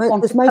there's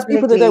most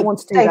people that don't want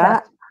to do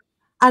that.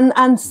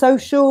 And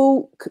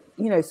social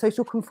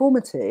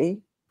conformity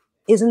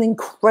is an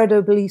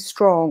incredibly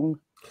strong,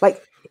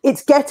 like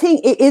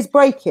it is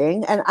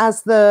breaking, and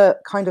as the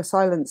kind of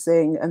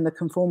silencing and the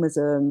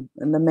conformism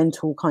and the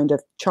mental kind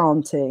of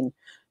chanting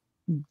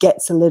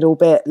gets a little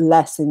bit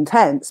less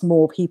intense,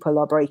 more people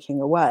are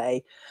breaking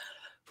away.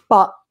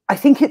 But I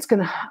think it's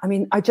going to, I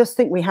mean, I just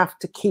think we have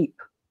to keep,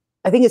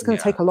 I think it's going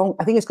to take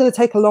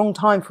a long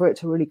time for it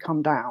to really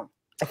come down.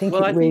 I think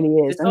it really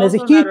is. And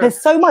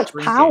there's so much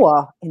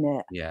power in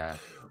it. Yeah.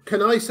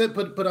 Can I say,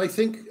 but I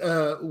think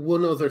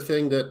one other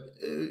thing that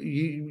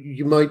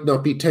you might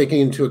not be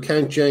taking into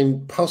account,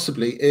 Jane,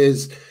 possibly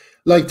is,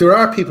 like, there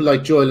are people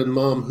like Joel and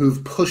Mom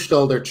who've pushed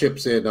all their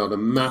chips in on a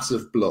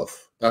massive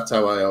bluff. That's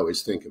how I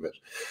always think of it.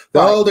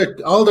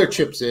 Right. All their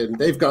chips in.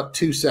 They've got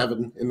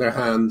 2-7 in their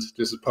hand.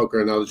 This is poker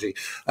analogy,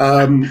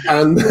 and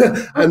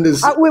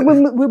there's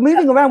we're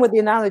moving around with the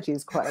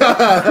analogies quite.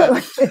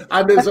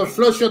 And there's a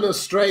flush and a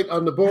straight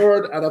on the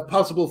board and a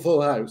possible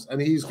full house,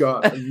 and he's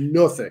got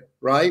nothing,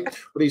 right?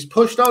 But he's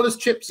pushed all his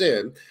chips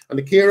in, and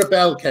the Kira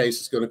Bell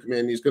case is going to come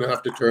in. He's going to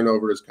have to turn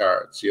over his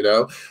cards. You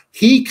know,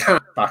 he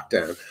can't back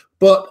down.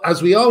 But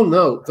as we all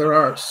know, there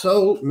are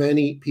so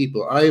many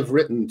people. I've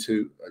written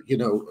to, you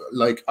know,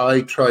 like,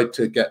 I tried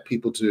to get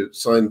people to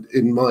sign,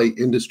 in my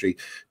industry,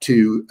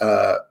 to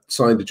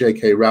sign the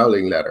J.K.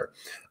 Rowling letter.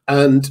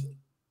 And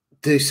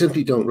they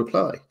simply don't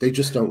reply. They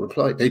just don't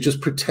reply. They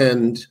just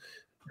pretend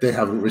they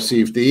haven't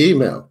received the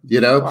email, you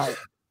know? Right.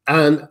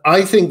 And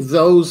I think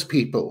those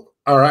people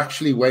are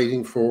actually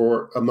waiting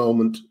for a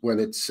moment when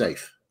it's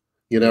safe,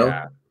 you know?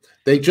 Yeah.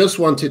 They just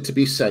want it to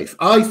be safe.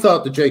 I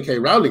thought the J.K.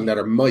 Rowling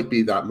letter might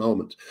be that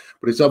moment,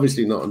 but it's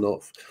obviously not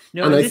enough.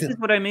 No, and this is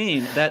what I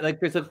mean. That,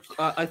 like, there's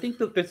I think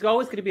that there's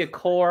always going to be a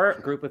core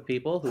group of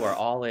people who are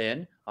all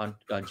in on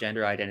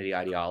gender identity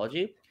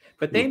ideology,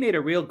 but they made a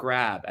real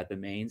grab at the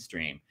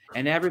mainstream,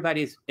 and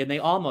they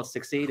almost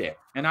succeeded.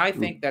 And I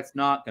think that's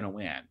not going to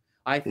win.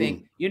 I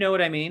think, you know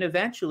what I mean?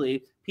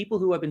 Eventually, people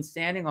who have been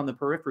standing on the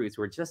peripheries,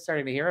 who are just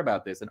starting to hear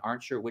about this and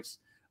aren't sure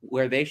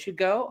where they should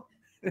go,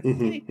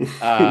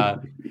 I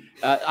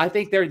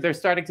think they're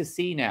starting to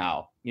see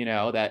now, you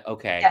know, that,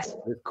 okay, yes,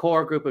 the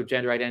core group of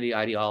gender identity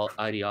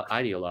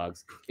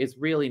ideologues is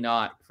really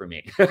not for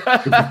me.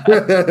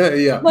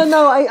 Yeah. Well,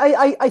 no,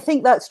 I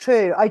think that's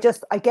true. I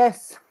guess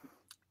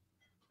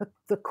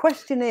the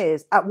question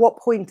is, at what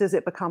point does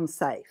it become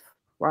safe,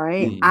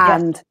 right?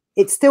 And yes,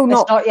 it's still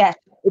not yet.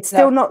 It's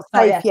still not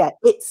safe yet.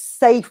 It's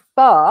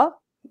safer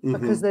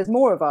because there's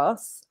more of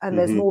us and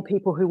there's more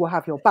people who will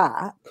have your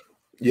back.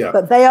 Yeah,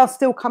 but they are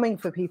still coming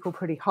for people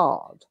pretty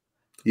hard.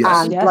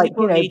 Yes, and like,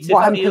 you know,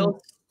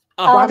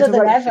 harder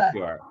than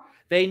ever.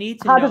 They need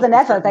to harder know than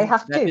ever. They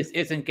have to. This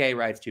isn't gay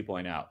rights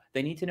 2.0.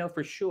 They need to know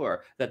for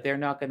sure that they're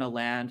not going to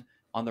land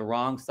on the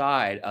wrong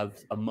side of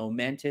a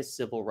momentous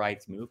civil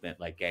rights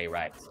movement like gay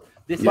rights.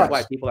 This is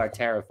why people are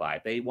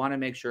terrified. They want to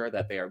make sure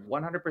that they are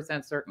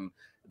 100% certain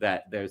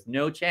that there's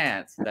no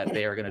chance that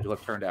they are going to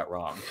have turned out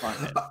wrong on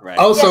this, right?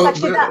 Also, yes,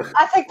 actually,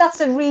 I think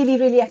that's a really,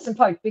 really excellent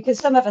point, because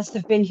some of us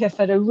have been here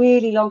for a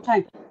really long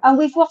time and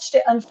we've watched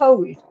it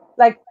unfold.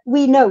 Like,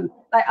 we know,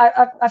 like,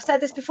 I've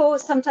said this before,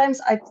 sometimes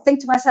I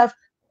think to myself,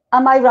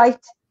 am I right?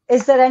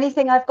 Is there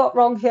anything I've got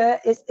wrong here?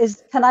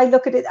 Can I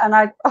look at it? And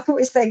I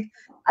always think,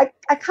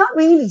 I can't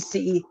really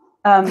see,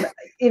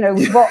 you know,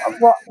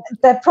 what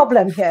the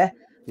problem here.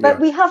 But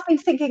we have been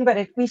thinking about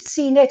it. We've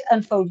seen it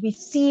unfold. We've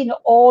seen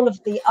all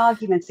of the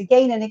arguments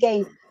again and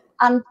again,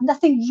 and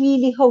nothing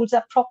really holds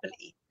up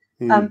properly.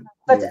 But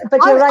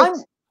you're right.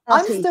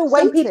 I'm still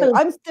waiting.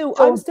 I'm still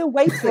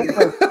waiting.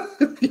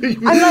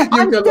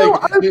 I'm still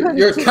open.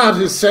 Your cat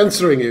is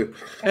censoring you.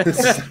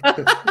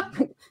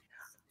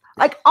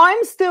 Like,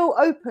 I'm still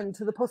open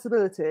to the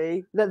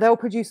possibility that they'll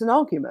produce an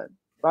argument,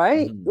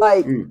 right?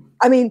 Like,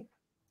 I mean,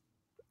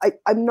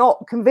 I'm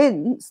not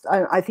convinced.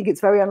 I think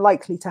it's very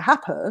unlikely to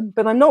happen,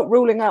 but I'm not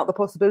ruling out the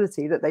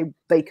possibility that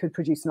they could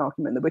produce an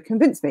argument that would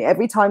convince me.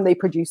 Every time they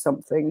produce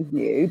something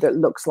new that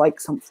looks like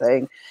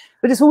something,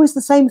 but it's always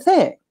the same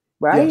thing,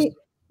 right? Yes.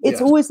 It's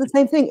always the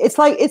same thing. It's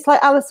like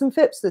Alison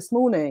Phipps this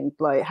morning,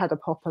 like, had a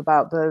pop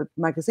about the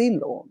magazine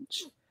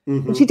launch,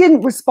 and she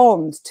didn't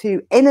respond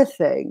to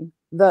anything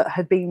that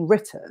had been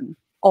written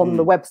on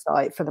the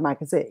website for the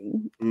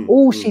magazine.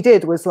 All she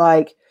did was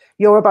like,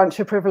 you're a bunch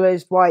of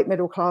privileged white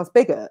middle-class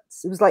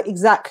bigots. It was like,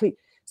 exactly.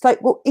 It's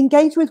like, well,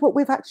 engage with what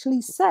we've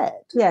actually said.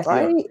 Yes,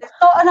 right? It's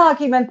not an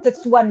argument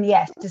that's won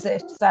yet, is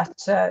it? That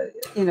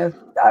you know,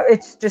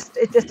 it just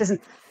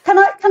isn't. Can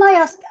I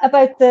ask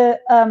about the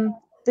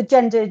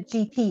gender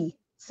GP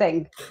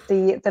thing,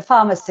 the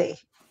pharmacy?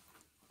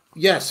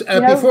 Yes.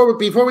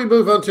 Before we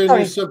move on to a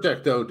new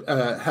subject, though,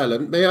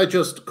 Helen, may I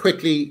just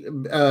quickly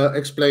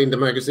explain the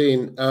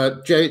magazine?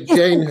 Jane.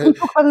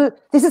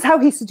 This is how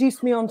he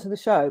seduced me onto the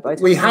show.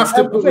 We have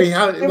to.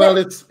 Well,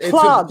 it's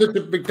such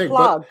a big thing.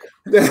 But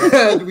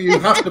you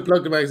have to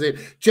plug the magazine.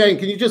 Jane,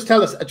 can you just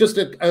tell us just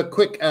a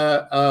quick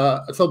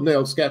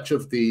thumbnail sketch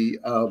of the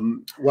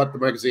what the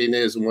magazine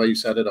is and why you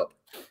set it up?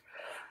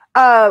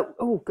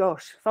 Oh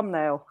gosh,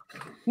 thumbnail.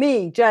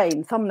 Me,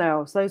 Jane,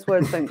 thumbnails. Those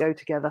words don't go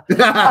together.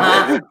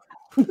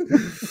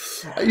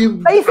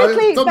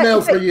 Basically,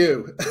 thumbnail for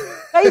you.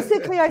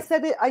 basically, I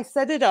set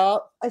it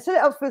up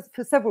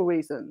for several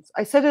reasons.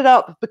 I set it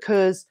up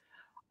because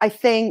I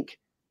think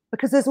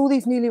there's all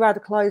these newly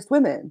radicalized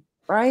women,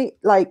 right?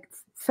 Like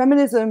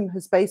feminism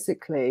has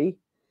basically,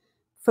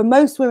 for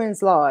most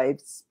women's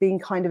lives, been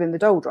kind of in the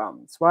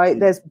doldrums, right?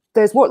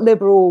 There's what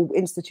liberal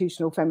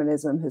institutional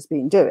feminism has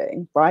been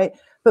doing, right?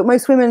 But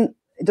most women,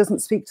 it doesn't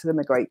speak to them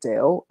a great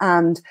deal,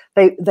 and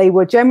they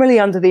were generally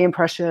under the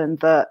impression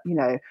that, you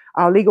know,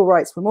 our legal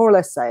rights were more or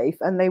less safe,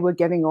 and they were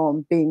getting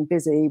on being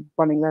busy,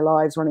 running their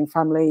lives, running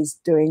families,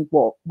 doing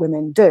what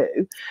women do.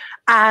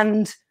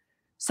 And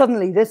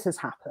suddenly this has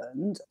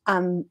happened,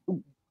 and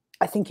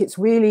I think it's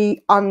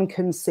really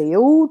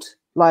unconcealed,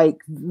 like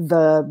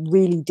the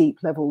really deep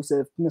levels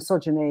of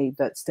misogyny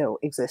that still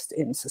exist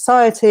in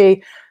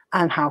society,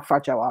 and how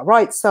fragile our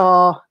rights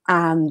are.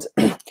 And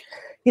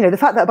you know, the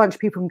fact that a bunch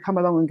of people can come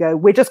along and go,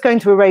 we're just going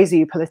to erase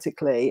you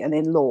politically and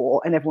in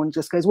law, and everyone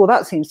just goes, well,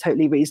 that seems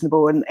totally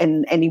reasonable, and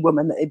any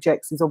woman that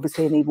objects is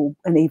obviously an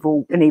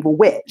evil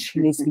witch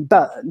who needs to be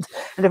burned,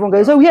 and everyone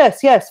goes, oh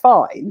yes,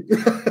 fine.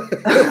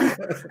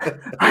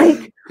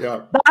 Like,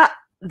 yeah.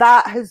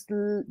 That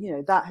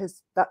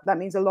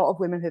means a lot of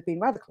women have been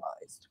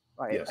radicalized,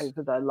 right, yes,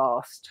 over the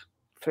last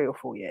 3 or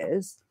 4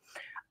 years,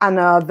 and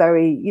are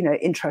very, you know,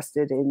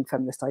 interested in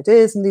feminist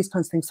ideas and these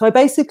kinds of things. So I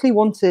basically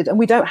wanted, and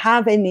we don't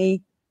have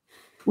any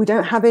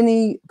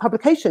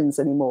publications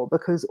anymore,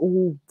 because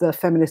all the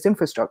feminist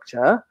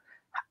infrastructure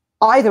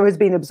either has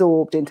been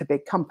absorbed into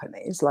big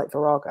companies like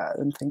Virago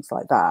and things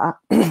like that,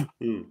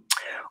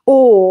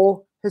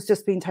 or has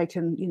just been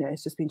taken, you know,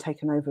 it's just been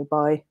taken over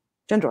by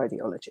gender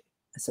ideology,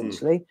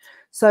 essentially.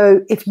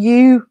 So if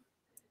you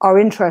are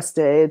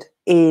interested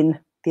in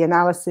the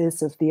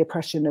analysis of the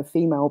oppression of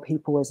female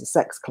people as a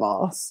sex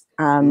class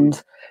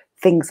and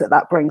things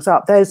that brings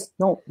up, there's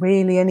not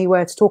really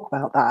anywhere to talk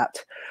about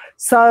that.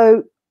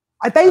 So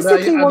I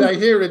basically I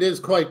hear it is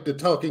quite the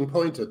talking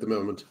point at the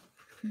moment.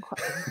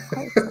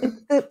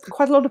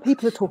 Quite a lot of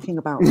people are talking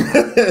about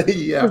it.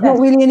 Yeah. There's not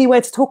really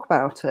anywhere to talk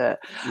about it.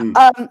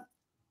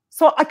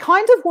 So I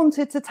kind of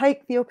wanted to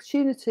take the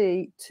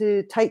opportunity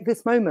to take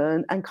this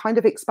moment and kind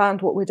of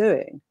expand what we're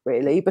doing,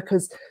 really,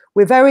 because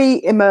we're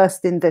very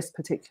immersed in this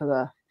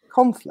particular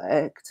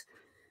conflict.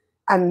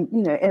 And,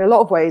 you know, in a lot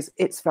of ways,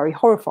 it's very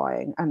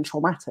horrifying and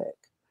traumatic.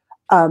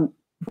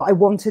 But I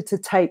wanted to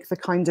take the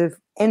kind of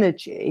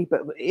energy,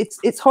 but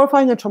it's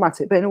horrifying and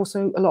traumatic, but in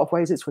also a lot of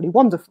ways, it's really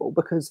wonderful,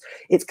 because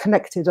it's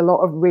connected a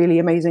lot of really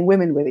amazing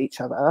women with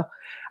each other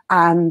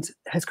and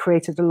has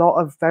created a lot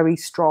of very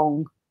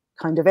strong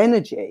kind of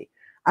energy.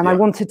 And I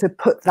wanted to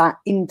put that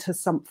into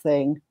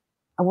something.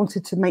 I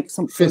wanted to make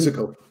something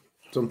physical,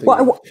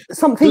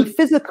 something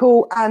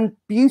physical and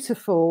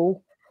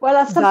beautiful. Well,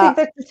 that's something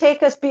that will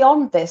take us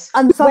beyond this,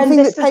 and something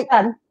that takes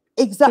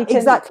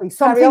exactly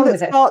something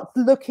that starts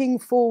looking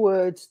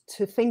forward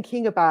to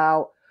thinking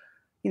about,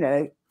 you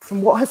know,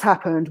 from what has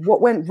happened, what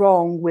went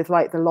wrong with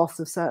like the loss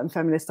of certain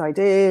feminist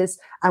ideas,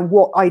 and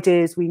what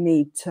ideas we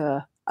need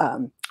to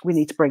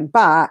bring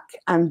back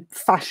and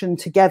fashion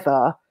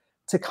together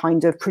to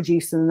kind of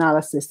produce an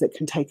analysis that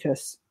can take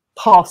us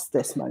past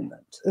this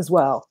moment as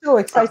well. So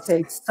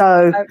exciting!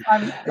 So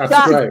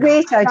that's a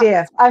great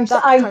idea. I'm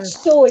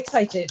so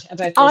excited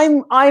about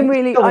this. I'm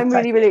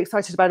really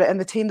excited about it, and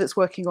the team that's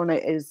working on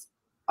it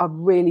are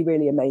really,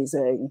 really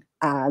amazing,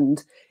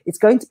 and it's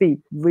going to be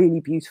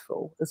really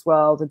beautiful as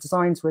well. The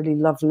design's really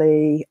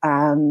lovely,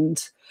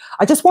 and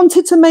I just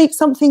wanted to make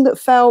something that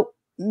felt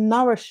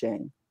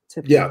nourishing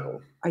to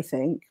people. I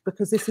think,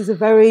 because this is a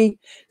very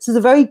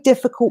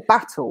difficult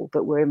battle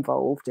that we're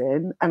involved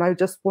in, and I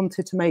just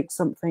wanted to make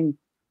something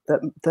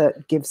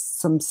that gives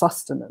some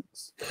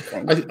sustenance.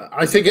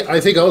 I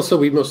think also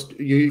we must,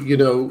 you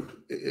know,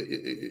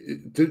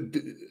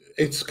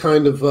 it's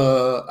kind of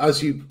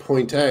as you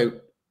point out,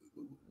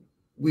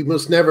 we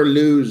must never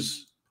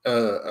lose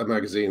a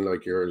magazine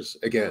like yours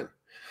again.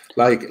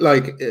 Like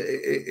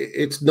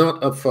it's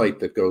not a fight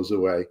that goes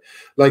away.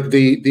 Like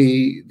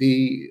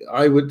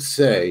I would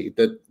say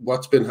that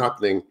what's been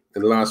happening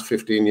in the last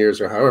 15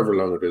 years or however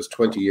long it is,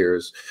 20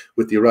 years,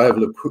 with the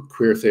arrival of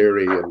queer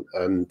theory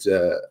and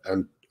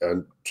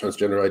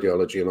transgender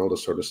ideology and all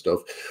this sort of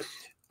stuff.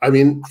 I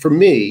mean, for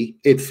me,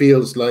 it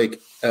feels like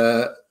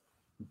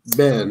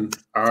men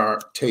are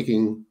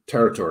taking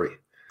territory.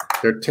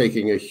 They're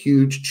taking a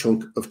huge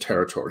chunk of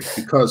territory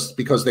because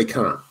they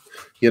can.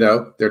 You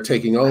know, they're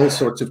taking all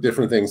sorts of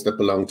different things that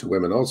belong to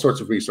women, all sorts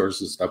of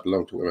resources that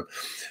belong to women.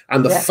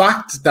 And the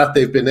fact that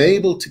they've been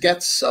able to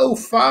get so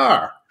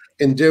far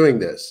in doing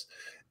this,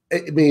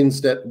 it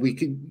means that we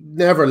can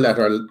never let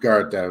our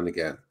guard down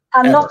again.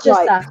 And ever. Not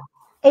just that,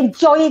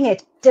 enjoying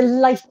it,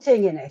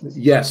 delighting in it.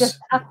 Yes. Just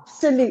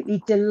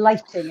absolutely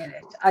delighting in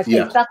it. I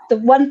think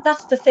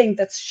that's the thing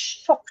that's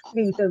shocked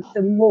me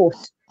the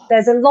most.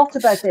 There's a lot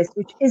about this,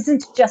 which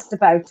isn't just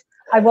about,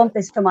 I want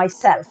this for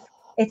myself.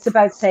 It's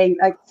about saying,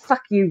 like,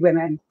 fuck you,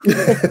 women.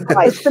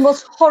 It's the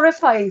most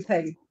horrifying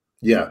thing.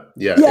 Yeah.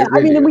 Really,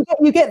 I mean, and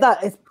you get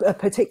that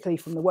particularly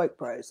from the woke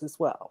bros as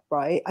well,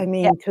 right? I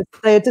mean, because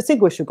they're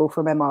distinguishable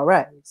from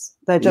MRAs.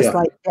 They're just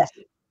like,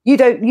 You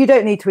don't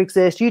need to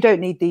exist. You don't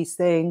need these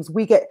things.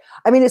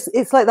 I mean,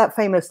 it's like that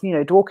famous,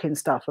 Dawkins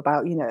stuff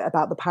about,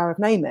 about the power of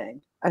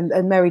naming,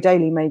 and Mary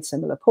Daly made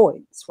similar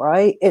points,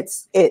 right?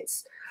 It's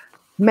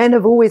men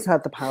have always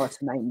had the power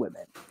to name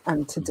women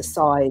and to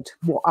decide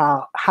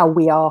how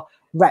we are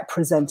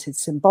represented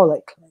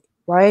symbolically,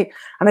 right?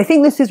 And I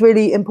think this is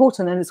really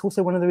important, and it's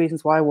also one of the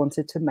reasons why I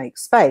wanted to make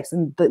space,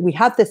 and that we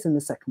had this in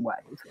the second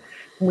wave.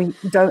 We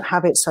don't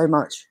have it so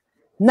much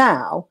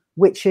now,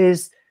 which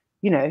is,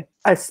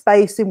 a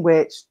space in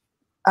which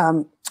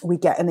we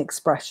get an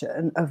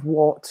expression of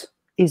what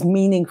is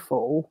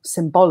meaningful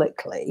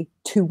symbolically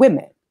to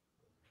women,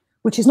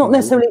 which is not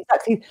necessarily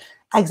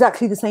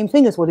exactly the same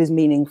thing as what is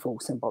meaningful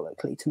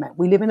symbolically to men.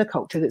 We live in a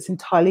culture that's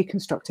entirely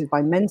constructed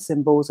by men's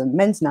symbols and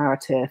men's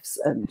narratives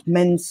and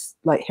men's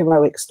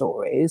heroic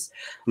stories,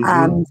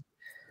 and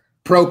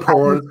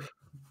pro-porn,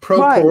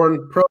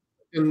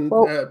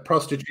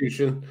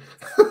 prostitution,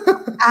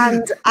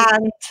 and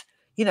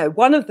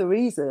one of the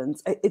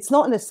reasons, it's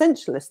not an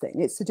essentialist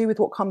thing, it's to do with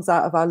what comes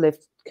out of our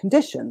lived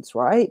conditions,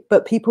 right?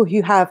 But people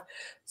who have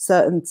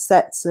certain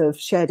sets of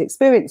shared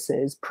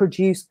experiences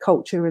produce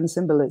culture and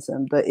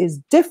symbolism that is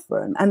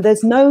different, and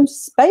there's no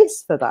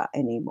space for that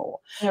anymore.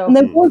 No. And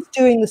there was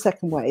during the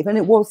second wave, and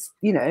it was,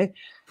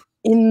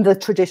 in the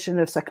tradition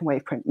of second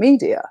wave print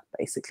media,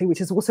 basically, which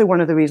is also one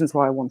of the reasons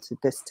why I wanted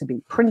this to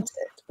be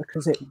printed,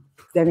 because it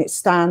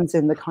stands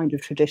in the kind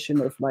of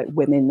tradition of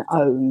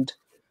women-owned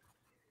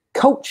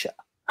culture.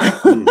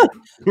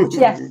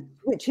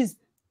 Which is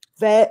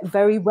very,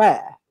 very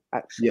rare,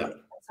 actually.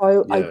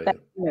 So I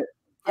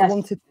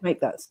wanted to make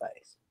that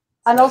space.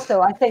 And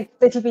also, I think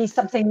it'll be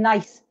something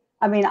nice.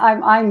 I mean,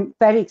 I'm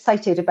very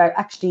excited about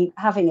actually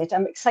having it.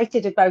 I'm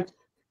excited about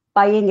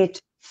buying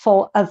it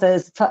for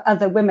others, for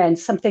other women,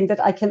 something that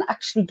I can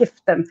actually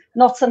gift them,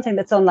 not something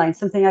that's online,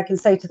 something I can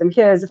say to them,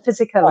 here is a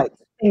physical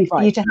thing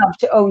for you to have,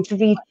 to own, to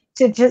read,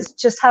 to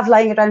just have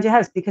lying around your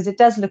house, because it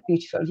does look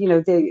beautiful.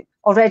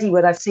 Already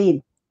what I've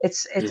seen,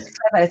 it's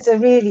clever. It's a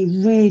really,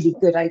 really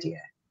good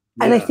idea.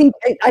 And I think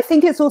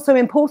it's also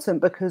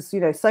important because,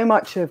 so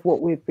much of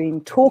what we've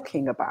been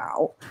talking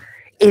about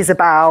is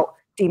about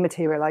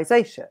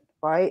dematerialization,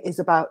 right? Is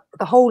about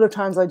the whole of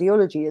trans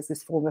ideology is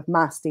this form of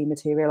mass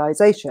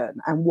dematerialization.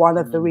 And one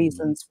of the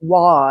reasons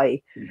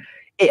why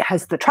it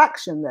has the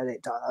traction that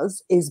it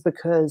does is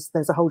because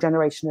there's a whole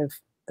generation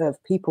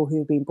of people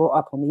who've been brought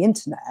up on the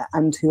internet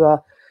and who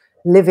are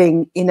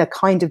living in a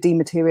kind of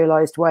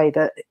dematerialized way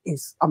that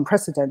is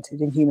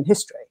unprecedented in human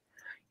history,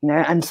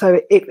 and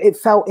so it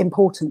felt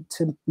important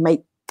to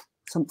make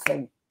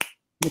something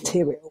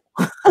material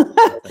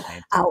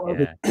out of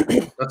it.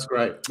 That's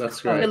great.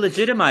 It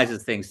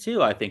legitimizes things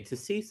too, I think, to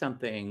see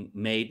something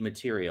made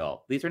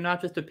material. These are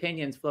not just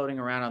opinions floating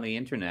around on the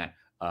internet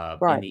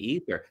in the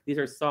ether. These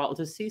are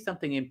to see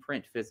something in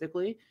print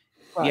physically.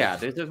 Right. Yeah,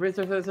 there's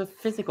a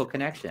physical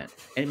connection,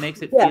 and it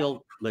makes it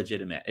feel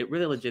legitimate. It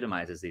really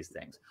legitimizes these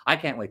things. I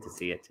can't wait to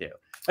see it too.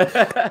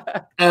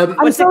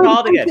 What's it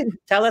called again?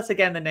 Tell us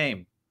again the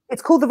name.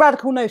 It's called The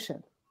Radical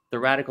Notion. The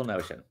Radical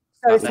Notion.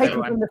 So it's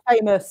taken from the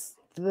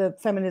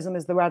feminism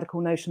is the radical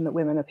notion that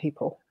women are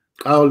people.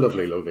 Oh,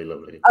 lovely.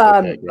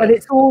 Okay, but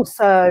it's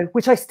also,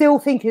 which I still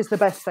think is the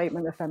best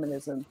statement of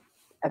feminism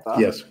ever.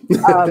 Yes. Is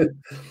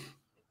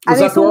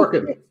that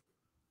working?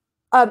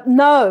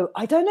 No,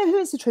 I don't know who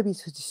it's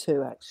attributed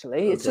to,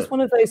 actually. It's just one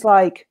of those,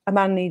 a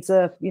man needs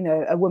a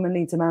woman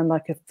needs a man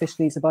like a fish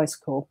needs a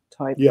bicycle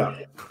type. Yeah.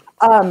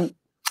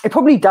 It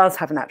probably does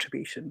have an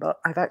attribution, but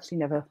I've actually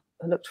never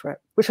looked for it,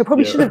 which I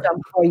probably should have done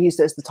before I used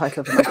it as the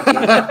title of the book.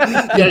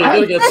 You're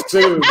going to get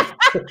sued.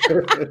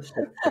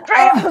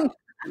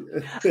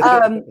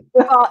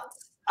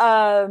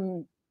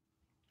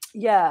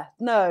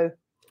 No.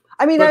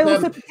 I mean, I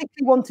also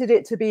particularly wanted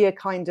it to be a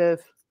kind of,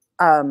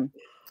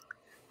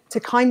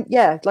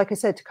 like I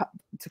said,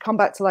 to come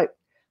back to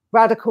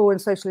radical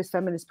and socialist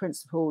feminist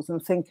principles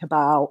and think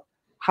about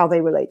how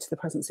they relate to the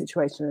present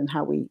situation and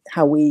how we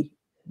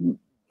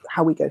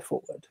go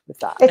forward with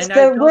that. It's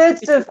the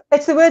words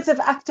of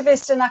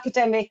activist and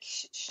academic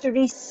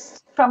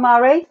Charisse from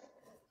RA.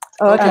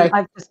 Oh, okay.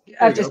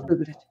 I've just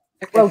Googled it.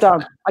 Well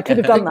done. I could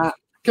have done that.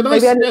 Can I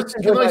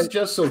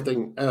suggest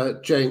something,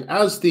 Jane?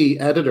 As the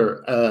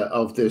editor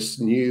of this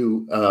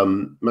new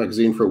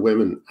magazine for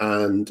women,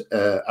 and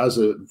as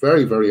a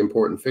very, very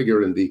important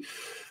figure in the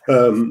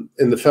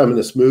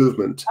feminist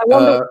movement,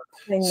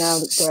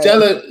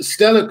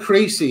 Stella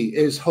Creasy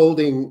is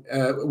holding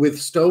with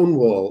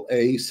Stonewall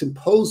a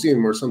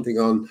symposium or something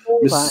on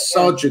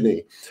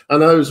misogyny,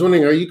 and I was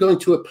wondering, are you going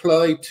to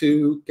apply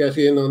to get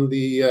in on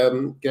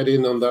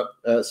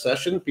that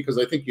session? Because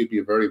I think you'd be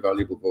a very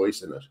valuable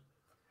voice in it.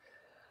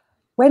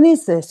 When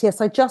is this? Yes,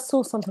 I just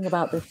saw something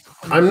about this.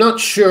 I'm not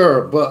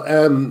sure, but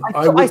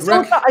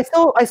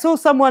I saw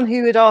someone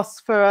who had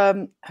asked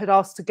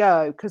to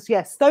go because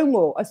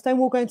Stonewall. Is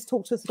Stonewall going to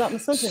talk to us about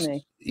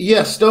misogyny?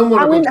 Yes, Stonewall.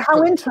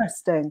 How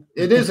interesting!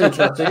 It is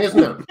interesting,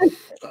 isn't it?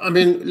 I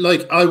mean,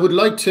 I would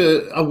like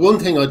to. One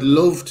thing I'd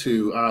love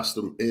to ask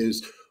them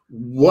is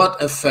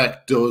what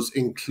effect does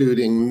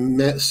including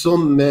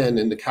some men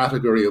in the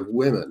category of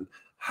women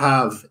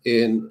have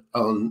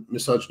on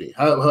misogyny?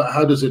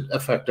 How does it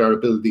affect our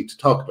ability to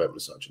talk about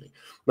misogyny?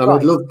 And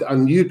I'd love,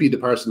 and you'd be the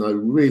person I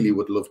really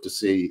would love to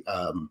see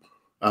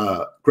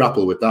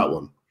grapple with that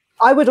one.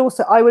 I would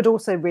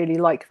also really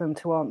like them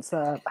to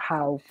answer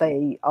how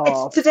they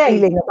are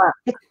feeling about.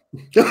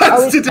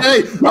 It's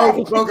today.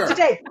 Oh, bugger. It's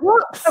today.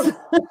 What?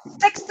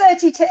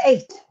 6:30 to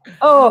 8.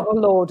 Oh,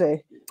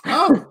 lordy.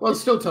 Oh, well,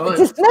 still time. It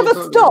just never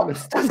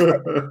stops, does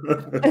it?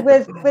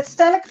 with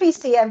Stella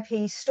Creasy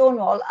MP,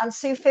 Stonewall, and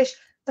Sue Fish,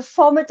 the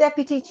former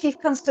Deputy Chief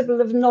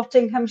Constable of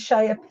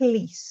Nottinghamshire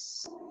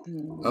Police.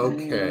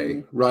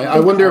 Okay, right. I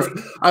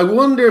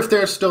wonder if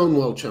they're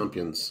Stonewall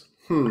champions.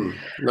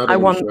 I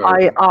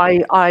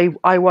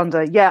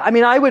wonder. Yeah, I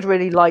mean, I would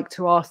really like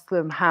to ask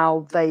them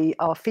how they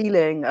are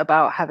feeling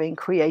about having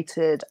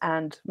created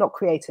and not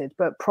created,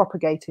 but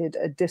propagated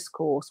a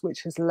discourse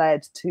which has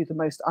led to the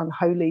most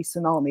unholy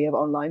tsunami of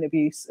online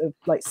abuse, of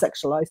like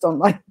sexualized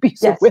online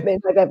abuse of women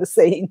I've ever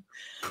seen.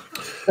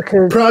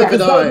 Because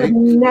they've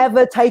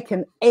never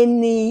taken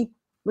any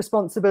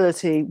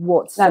responsibility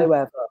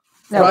whatsoever.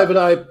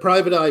 No.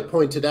 Private Eye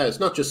pointed out,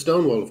 it's not just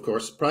Stonewall, of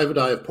course, Private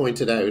Eye have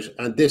pointed out,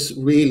 and this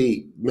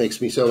really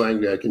makes me so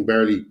angry I can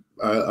barely,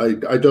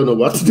 I don't know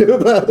what to do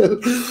about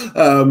it.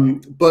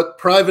 But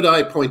Private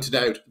Eye pointed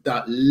out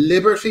that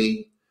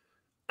Liberty,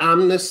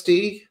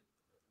 Amnesty,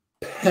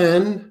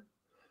 PEN,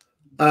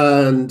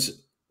 and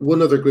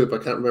one other group, I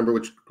can't remember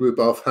which group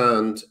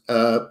offhand,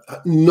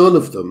 none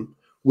of them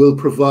will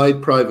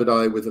provide Private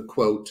Eye with a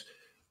quote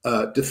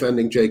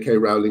defending J.K.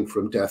 Rowling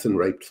from death and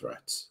rape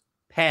threats.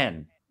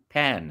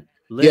 PEN,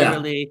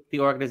 literally the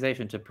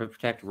organization to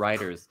protect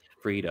writers'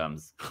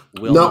 freedoms,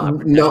 will not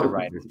protect the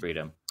writers'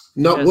 freedom.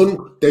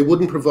 They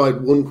wouldn't provide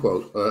one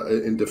quote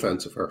in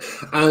defense of her.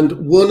 And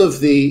one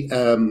of the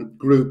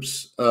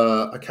groups,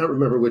 I can't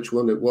remember which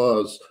one it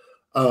was,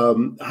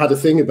 had a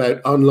thing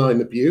about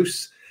online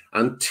abuse.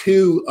 And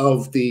two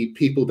of the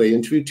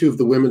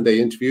women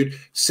they interviewed,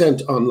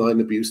 sent online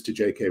abuse to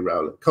J.K.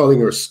 Rowling, calling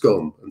her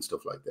scum and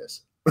stuff like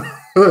this.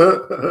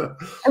 And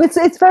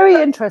it's very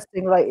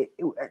interesting, like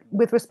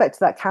with respect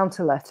to that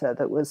counter letter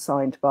that was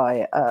signed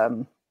by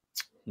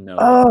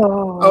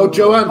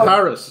Joanne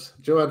Harris.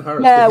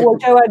 Yeah, well,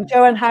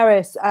 Joanne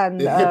Harris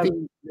and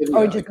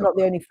Orange is Not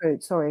the Only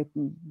Fruit. Sorry,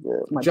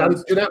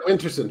 Jeanette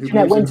Winterson.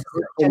 Jeanette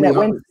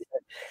Winterson.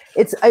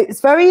 It's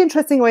very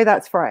interesting the way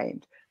that's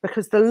framed,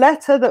 because the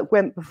letter that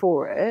went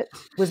before it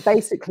was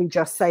basically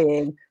just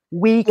saying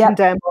we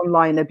condemn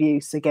online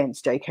abuse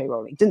against J.K.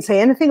 Rowling. It didn't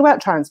say anything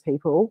about trans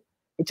people.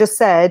 It just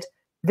said,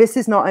 this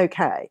is not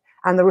okay.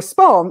 And the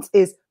response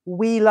is,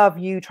 we love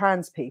you,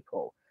 trans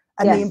people.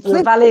 And the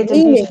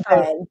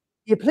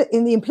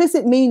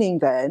implicit meaning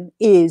then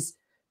is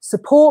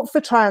support for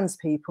trans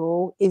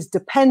people is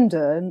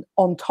dependent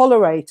on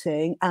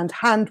tolerating and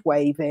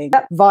hand-waving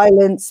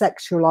violent,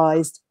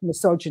 sexualized,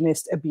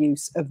 misogynist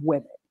abuse of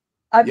women.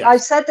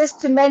 I've said this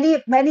to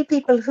many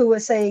people who were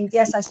saying,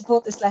 yes, I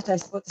support this letter,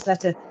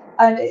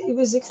 And it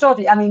was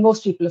extraordinary. I mean,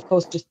 most people, of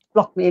course, just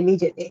blocked me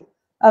immediately.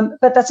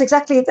 But that's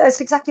exactly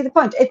the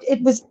point.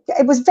 It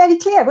was very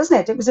clear,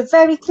 wasn't it? It was a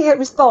very clear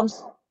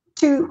response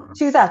to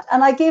that.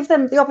 And I gave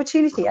them the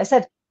opportunity. I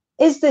said,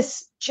 is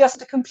this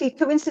just a complete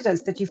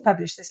coincidence that you've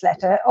published this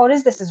letter, or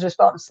is this a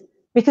response?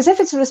 Because if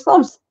it's a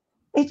response,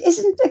 it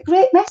isn't a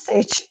great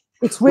message.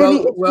 It's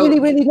really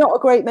not a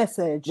great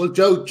message. Well,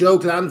 Joe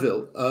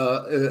Glanville,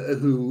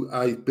 who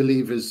I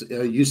believe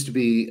used to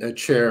be a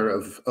chair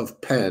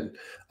of PEN,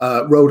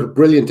 wrote a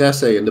brilliant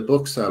essay in the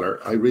Bookseller.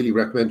 I really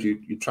recommend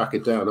you track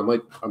it down.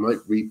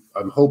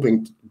 I'm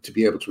hoping to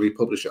be able to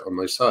republish it on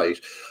my site,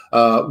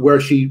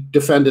 where she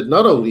defended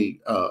not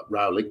only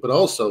Rowling but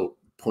also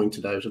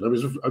pointed out, and I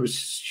was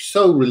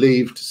so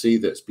relieved to see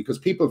this because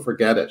people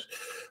forget it,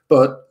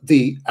 but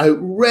the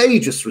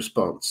outrageous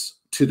response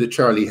to the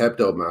Charlie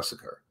Hebdo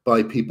massacre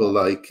by people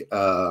like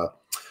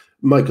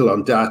Michael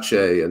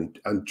Ondaatje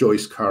and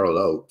Joyce Carol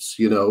Oates,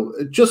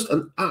 just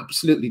an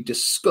absolutely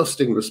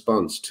disgusting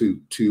response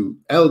to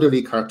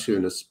elderly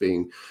cartoonists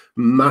being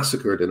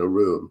massacred in a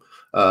room.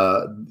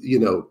 So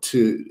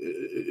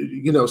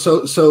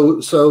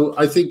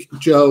I think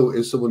Jo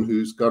is someone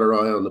who's got her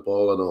eye on the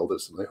ball on all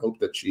this, and I hope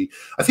that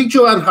I think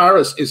Joanne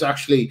Harris is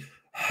actually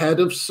head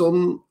of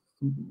some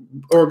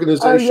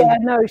organization. Oh yeah,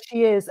 no,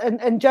 she is,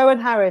 and Joanne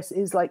Harris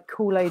is like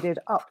Kool-Aided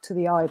up to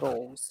the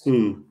eyeballs.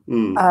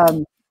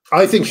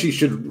 I think she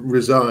should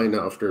resign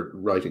after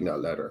writing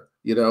that letter.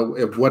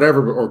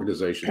 Whatever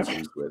organization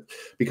she's with,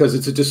 because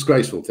it's a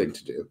disgraceful thing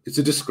to do. It's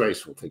a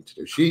disgraceful thing to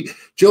do.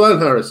 Joanne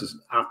Harris is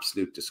an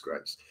absolute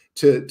disgrace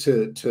to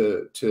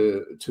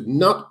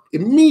not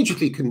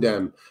immediately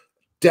condemn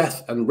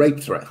death and rape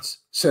threats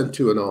sent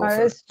to an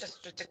author,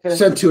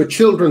 sent to a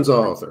children's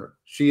author.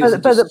 She is,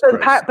 but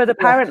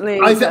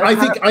apparently,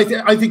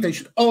 I think they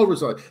should all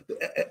resign.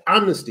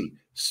 Amnesty,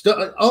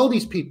 all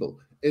these people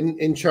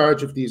in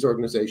charge of these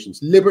organizations,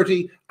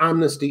 Liberty,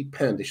 Amnesty,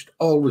 PEN, they should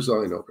all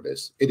resign over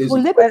this. It is.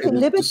 Well,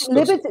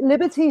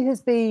 Liberty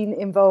has been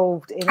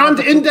involved in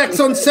Index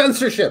on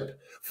Censorship.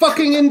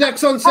 Fucking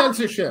Index on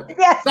Censorship.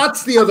 Yes.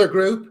 That's the other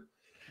group.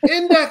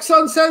 Index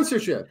on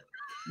Censorship.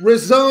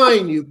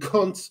 Resign, you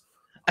cunts.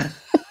 That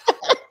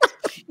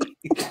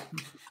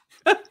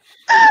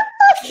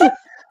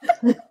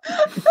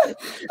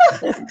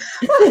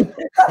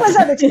was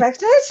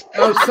unexpected.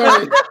 Oh,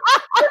 sorry.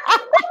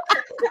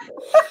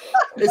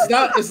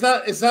 Is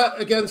that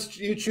against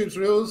YouTube's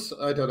rules?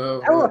 I don't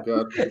know. Oh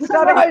God. I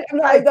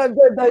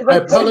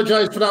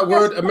apologize for that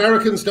word.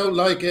 Americans don't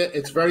like it.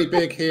 It's very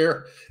big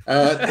here.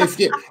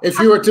 If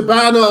you were to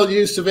ban all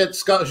use of it,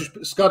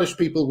 Scottish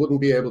people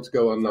wouldn't be able to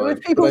go online.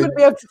 People wouldn't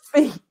be able to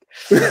speak.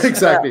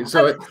 Exactly.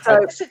 So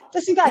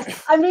listen,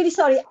 guys, I'm really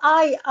sorry.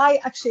 I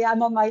actually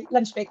am on my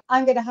lunch break.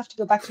 I'm going to have to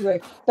go back to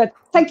work. But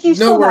thank you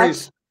so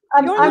much.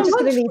 I'm just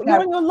going to leave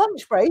now. You're on your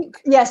lunch break?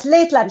 Yes,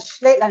 late lunch.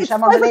 It's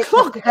I'm on the late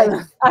lunch.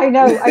 Helen. I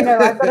know.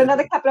 I've got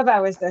another couple of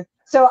hours though.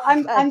 So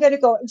I'm going to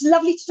go. It's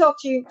lovely to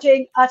talk to you,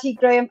 Jane, Arty,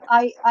 Graham.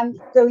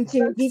 I'm going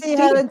to leave. See you,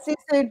 Helen. See you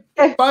soon.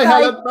 Okay, bye,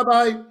 Helen.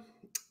 Bye-bye.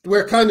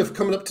 We're kind of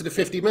coming up to the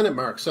 50-minute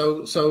mark,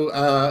 so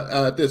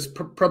there's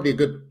probably a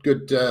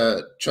good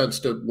chance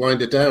to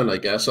wind it down, I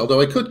guess.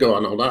 Although I could go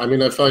on all that. I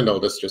mean, I find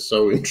all this just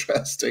so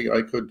interesting.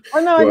 I could.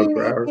 I know. I mean,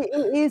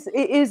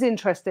 it is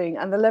interesting,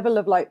 and the level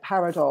of like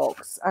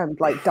paradox and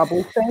like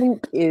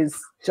doublethink is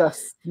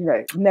just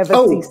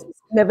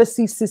never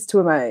ceases to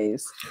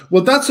amaze.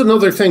 Well, that's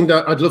another thing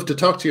that I'd love to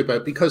talk to you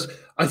about, because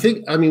I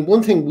mean,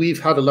 one thing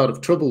we've had a lot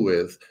of trouble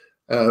with.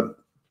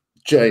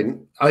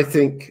 Jane, I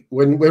think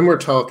when we're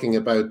talking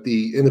about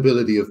the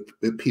inability of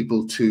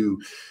people to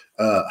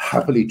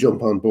happily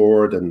jump on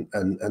board and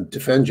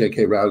defend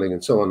J.K. Rowling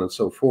and so on and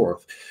so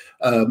forth,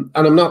 and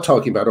I'm not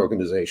talking about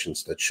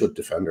organizations that should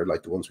defend her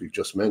like the ones we've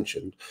just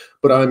mentioned,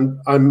 but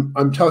I'm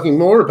talking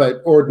more about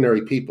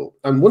ordinary people.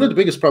 And one of the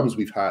biggest problems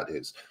we've had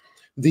is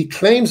the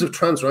claims of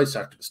trans rights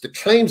activists, the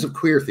claims of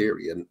queer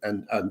theory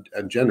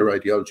and gender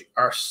ideology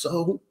are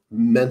so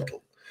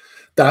mental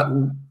that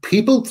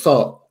people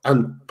thought,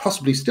 and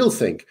possibly still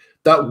think,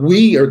 that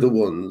we are the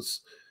ones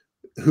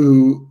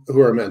who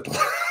are mental.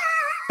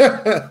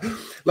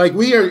 Like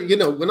we are,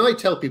 when I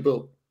tell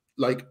people,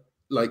 like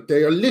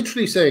they are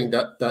literally saying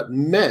that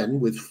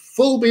men with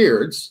full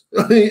beards,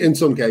 in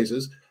some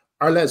cases,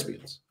 are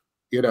lesbians.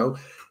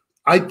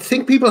 I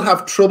think people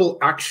have trouble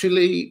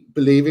actually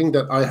believing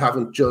that I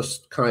haven't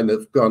just kind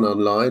of gone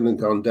online and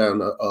gone down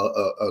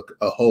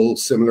a hole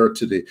similar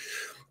to the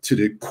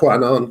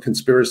QAnon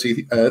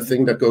conspiracy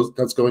thing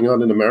that's going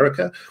on in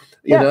America.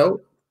 You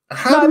know,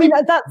 I mean,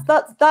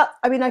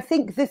 I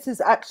think this is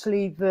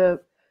actually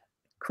the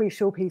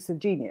crucial piece of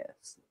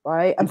genius,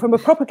 right? And from a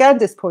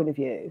propagandist point of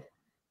view,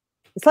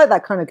 it's like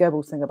that kind of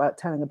Goebbels thing about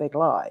telling a big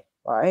lie,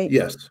 right?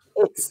 Yes.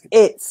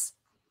 It's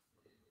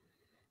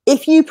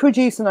if you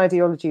produce an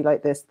ideology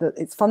like this, that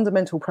its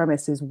fundamental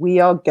premise is we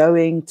are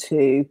going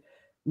to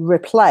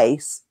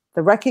replace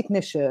the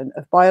recognition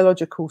of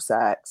biological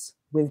sex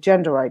with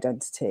gender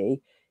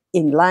identity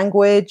in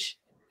language,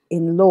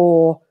 in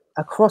law,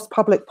 across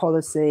public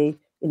policy,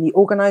 in the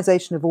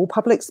organization of all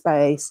public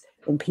space,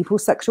 in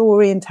people's sexual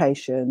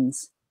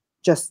orientations,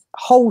 just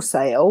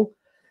wholesale,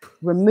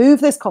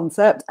 remove this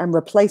concept and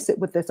replace it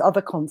with this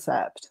other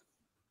concept.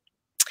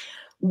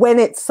 When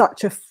it's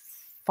such a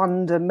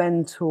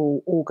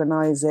fundamental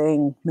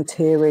organizing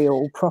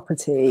material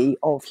property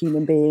of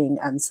human being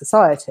and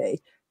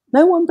society,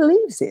 no one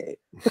believes you,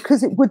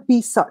 because it would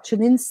be such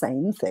an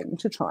insane thing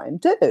to try and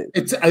do.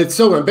 It's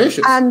so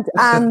ambitious, and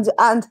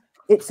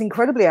it's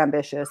incredibly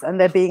ambitious, and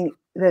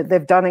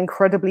they've done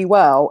incredibly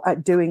well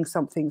at doing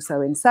something so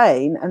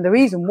insane. And the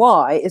reason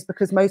why is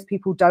because most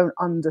people don't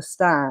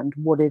understand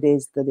what it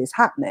is that is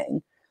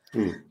happening,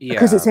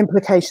 because its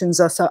implications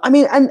are so. I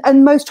mean,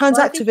 and most trans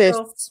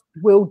activists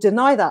will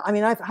deny that. I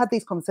mean, I've had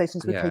these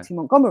conversations with Katie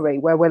Montgomery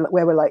where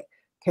we're like,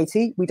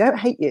 Katie, we don't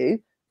hate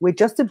you. We're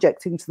just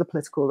objecting to the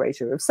political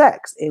erasure of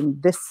sex in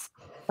this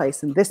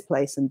place and this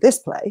place and this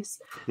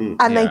place.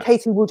 And then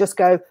Katie will just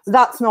go,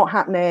 that's not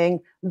happening.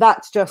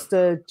 That's just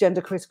a gender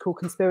critical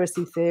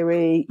conspiracy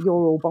theory. You're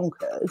all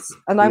bonkers.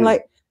 And I'm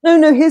like,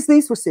 no, here's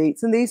these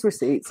receipts and these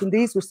receipts and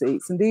these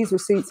receipts and these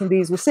receipts and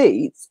these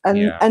receipts.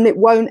 And it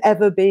won't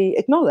ever be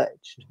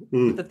acknowledged.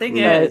 The thing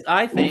is,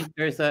 I think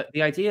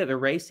the idea of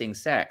erasing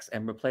sex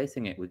and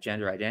replacing it with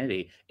gender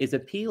identity is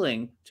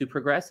appealing to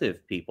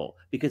progressive people,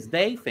 because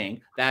they think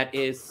that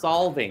is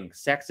solving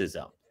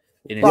sexism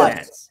in a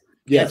sense.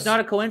 Yes. It's not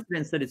a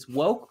coincidence that it's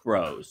woke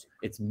bros,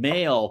 it's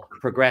male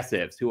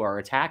progressives who are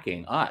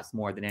attacking us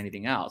more than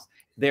anything else.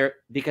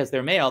 Because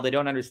they're male, they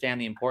don't understand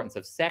the importance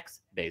of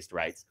sex-based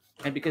rights.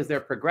 And because they're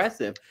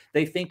progressive,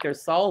 they think they're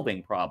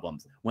solving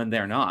problems when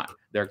they're not.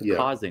 They're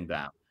causing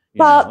them.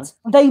 But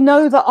they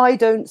know that I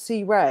don't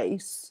see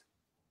race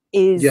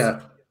is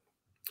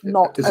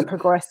not a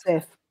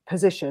progressive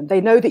position. They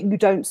know that you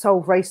don't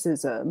solve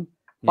racism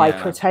by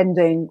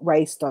pretending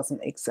race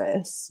doesn't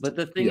exist. But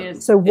the thing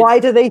is, so why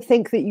do they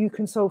think that you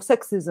can solve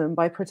sexism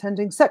by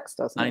pretending sex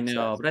doesn't exist?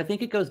 I know, but I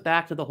think it goes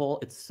back to the whole,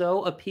 it's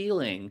so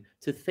appealing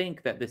to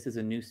think that this is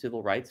a new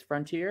civil rights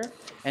frontier.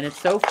 And it's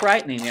so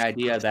frightening, the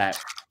idea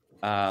that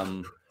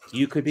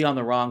you could be on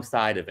the wrong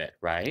side of it,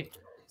 right?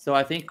 So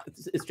I think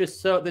it's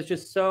just so there's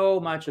just so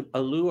much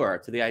allure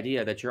to the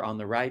idea that you're on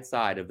the right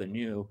side of the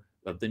new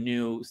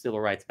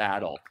civil rights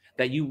battle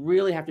that you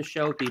really have to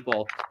show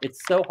people. It's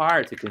so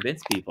hard to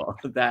convince people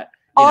that.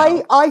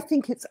 I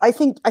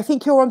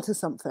think you're onto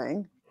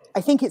something.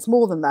 I think it's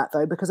more than that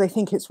though, because I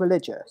think it's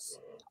religious.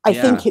 I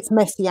think it's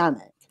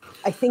messianic.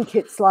 I think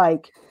it's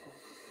like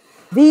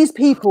these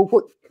people.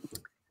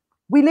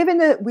 We live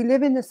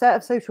in a set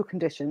of social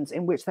conditions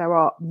in which there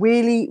are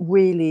really,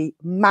 really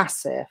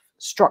massive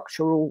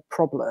structural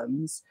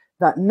problems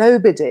that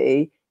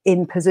nobody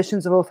in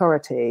positions of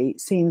authority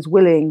seems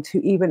willing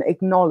to even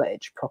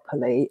acknowledge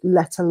properly,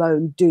 let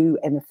alone do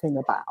anything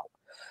about.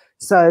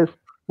 So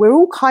we're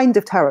all kind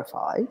of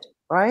terrified,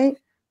 right?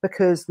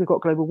 Because we've got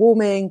global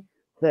warming,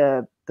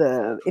 the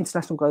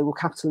international global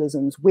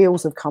capitalism's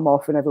wheels have come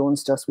off, and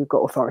everyone's just, we've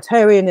got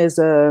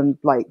authoritarianism,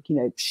 like, you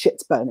know,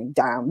 shit's burning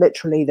down.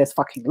 Literally, there's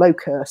fucking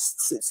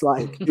locusts. It's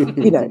like,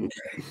 you know,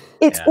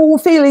 it's all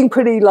feeling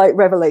pretty like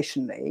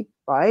revelationary,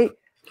 right?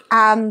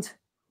 And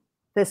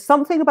there's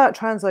something about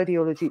trans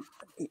ideology.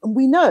 And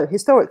we know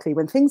historically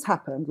when things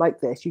happen like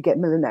this, you get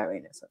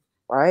millenarianism,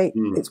 right?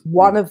 It's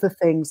one of the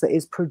things that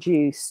is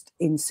produced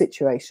in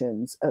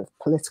situations of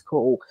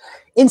political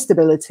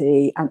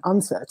instability and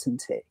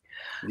uncertainty.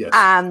 Yes.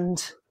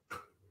 And,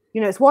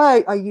 you know, it's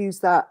why I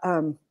use that,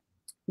 you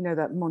know,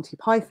 that Monty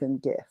Python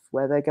gif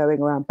where they're going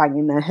around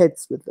banging their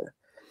heads with the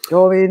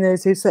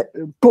Dominus who said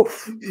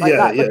boof like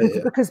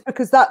that,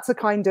 because that's a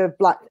kind of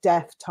Black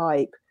Death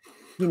type,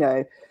 you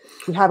know,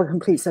 we have a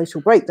complete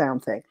social breakdown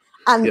thing.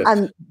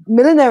 And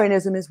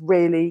millenarianism is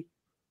really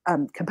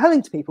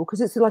compelling to people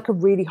because it's like a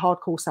really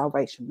hardcore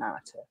salvation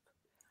narrative.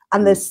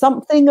 And there's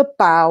something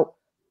about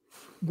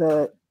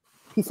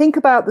if you think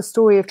about the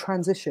story of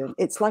transition,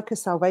 it's like a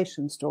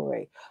salvation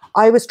story.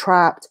 I was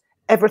trapped.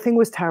 Everything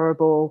was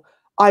terrible.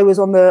 I was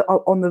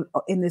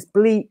in this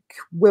bleak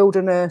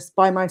wilderness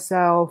by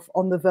myself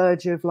on the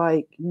verge of,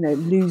 like, you know,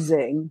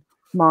 losing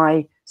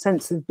my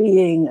sense of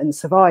being and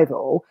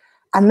survival.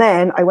 And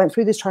then I went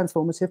through this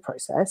transformative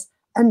process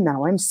and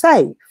now I'm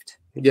saved.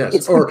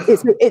 Yes.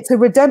 It's a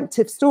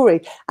redemptive story.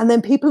 And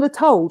then people are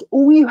told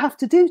all you have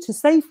to do to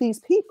save these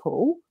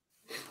people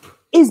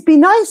is be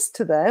nice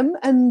to them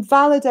and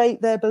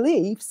validate their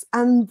beliefs,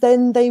 and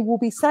then they will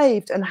be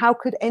saved. And how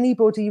could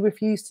anybody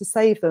refuse to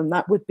save them?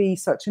 That would be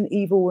such an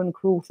evil and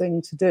cruel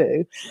thing to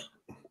do.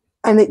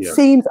 And it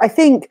seems, I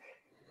think,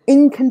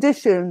 in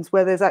conditions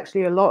where there's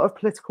actually a lot of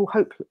political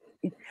hope,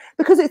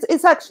 because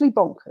it's actually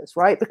bonkers,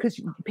 right?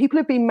 Because people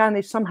have been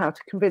managed somehow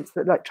to convince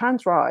that, like,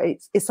 trans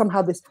rights is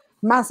somehow this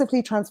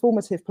massively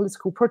transformative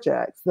political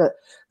project that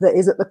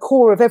is at the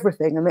core of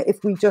everything, and that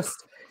if we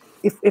just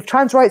if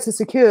trans rights are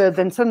secure,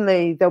 then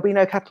suddenly there'll be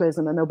no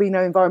capitalism and there'll be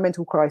no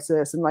environmental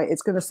crisis, and, like,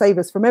 it's going to save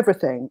us from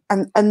everything.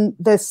 And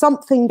there's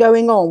something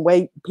going on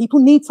where people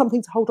need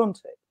something to hold on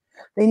to.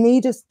 They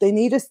need a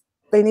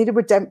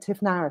redemptive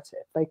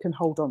narrative they can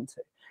hold on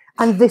to,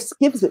 and this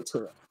gives it to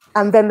them.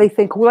 And then they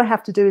think, all I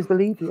have to do is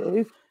believe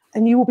you,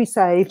 and you will be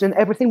saved, and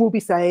everything will be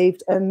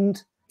saved.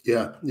 And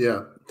but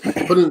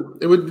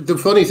the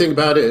funny thing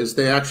about it is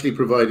they actually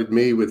provided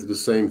me with the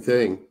same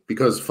thing,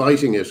 because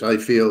fighting it, I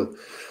feel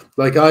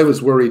like I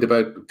was worried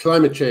about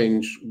climate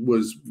change,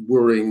 was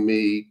worrying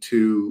me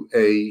to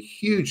a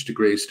huge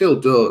degree, still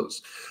does.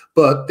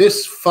 But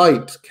this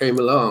fight came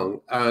along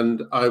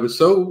and I was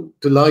so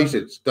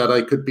delighted that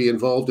I could be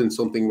involved in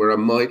something where I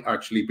might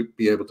actually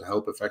be able to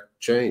help affect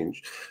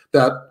change,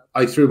 that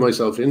I threw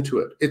myself into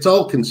it. It's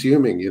all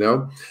consuming, you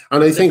know.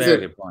 And I think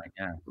that,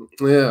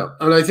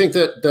 and I think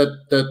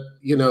that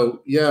you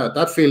know,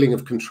 that feeling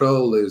of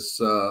control is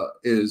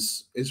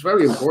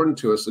very important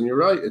to us. And you're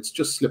right, it's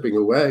just slipping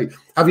away.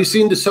 Have you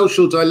seen The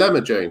Social Dilemma,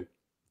 Jane?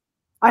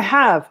 I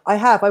have.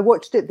 I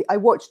watched it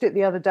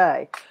the other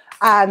day,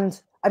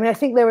 and I mean, I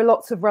think there are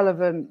lots of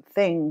relevant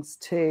things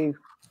to.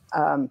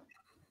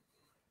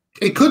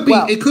 It could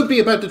be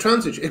about the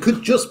trans issue. It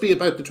could just be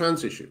about the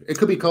trans issue. It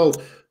could be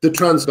called the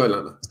trans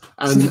dilemma.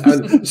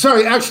 And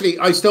sorry, actually,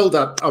 I stole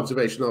that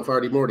observation off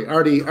Arty Morty.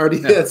 Arty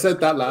said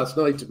that last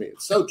night to me.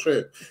 It's so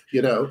true,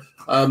 you know.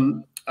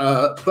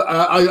 But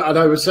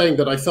I was saying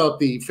that I thought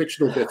the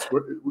fictional bits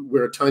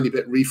were a tiny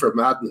bit reefer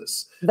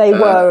madness. They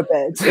were a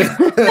bit.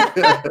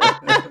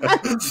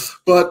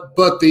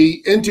 but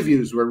the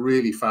interviews were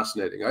really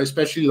fascinating. I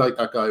especially like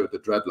that guy with the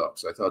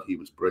dreadlocks. I thought he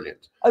was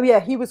brilliant. Oh yeah,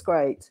 he was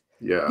great.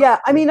 Yeah.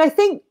 I mean,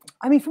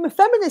 from a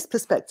feminist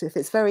perspective,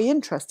 it's very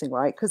interesting,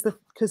 right? Because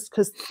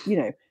you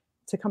know,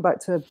 to come back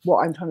to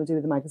what I'm trying to do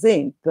with the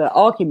magazine, the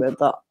argument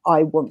that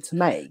I want to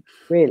make,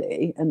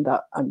 really, and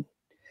that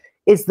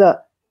is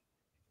that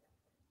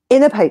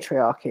in a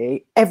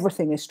patriarchy,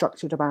 everything is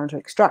structured around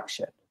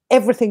extraction.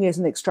 Everything is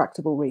an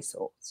extractable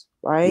resource,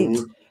 right?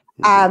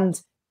 Mm-hmm.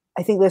 And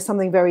I think there's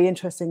something very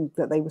interesting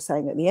that they were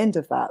saying at the end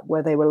of that,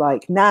 where they were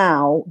like,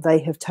 now they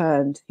have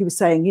turned. He was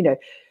saying, you know,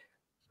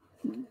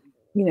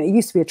 it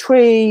used to be a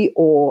tree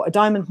or a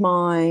diamond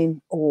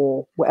mine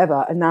or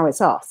whatever, and now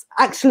it's us.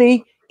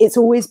 Actually, it's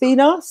always been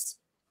us,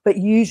 but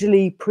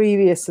usually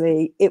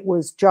previously it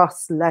was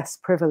just less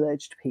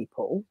privileged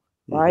people,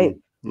 right?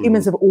 Mm-hmm.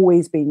 Humans have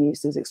always been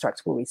used as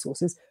extractable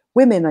resources.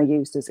 Women are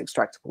used as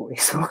extractable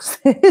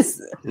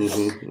resources.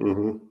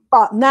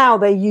 But now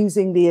they're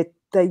using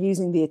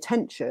the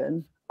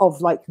attention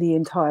of like the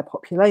entire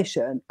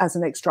population as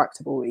an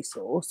extractable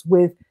resource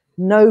with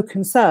no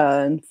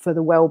concern for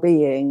the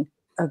well-being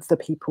of the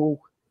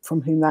people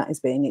from whom that is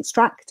being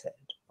extracted,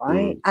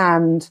 right?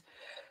 And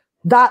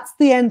that's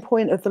the end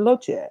point of the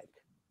logic,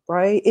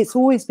 right? It's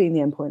always been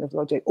the end point of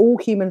logic. All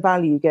human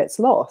value gets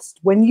lost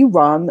when you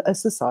run a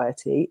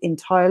society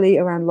entirely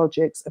around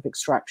logics of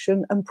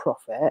extraction and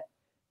profit.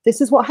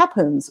 This is what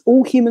happens.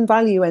 All human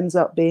value ends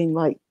up being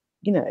like,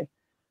 you know,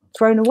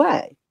 thrown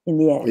away in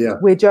the end. Yeah.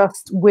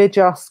 We're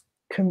just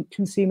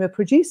consumer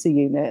producer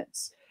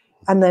units.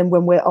 And then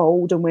when we're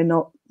old and we're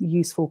not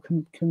useful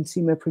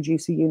consumer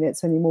producer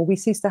units anymore, we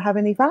cease to have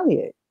any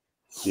value.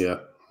 Yeah.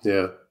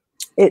 Yeah.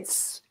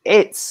 It's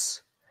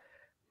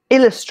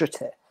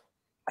illustrative,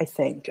 I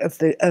think, of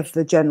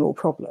the general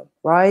problem,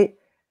 right?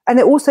 And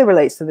it also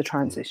relates to the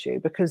trans issue,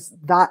 because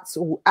that's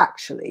all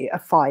actually a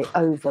fight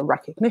over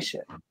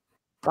recognition,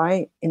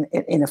 right?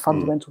 In a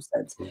fundamental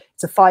sense,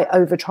 it's a fight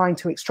over trying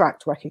to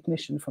extract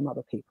recognition from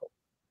other people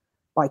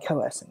by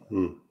coercing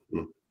them.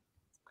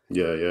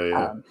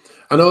 Yeah.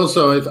 And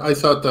also, I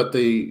thought that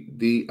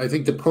I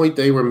think the point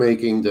they were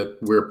making, that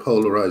we're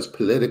polarized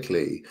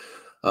politically,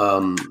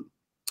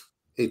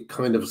 it's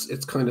kind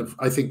of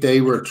I think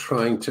they were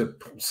trying to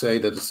say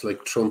that it's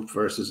like Trump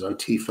versus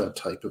Antifa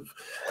type of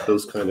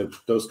those kind of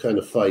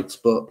fights.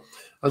 But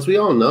as we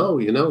all know,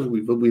 you know,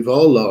 we've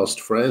all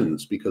lost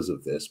friends because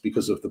of this,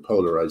 because of the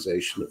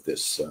polarization of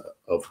this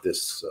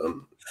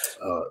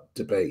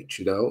debate,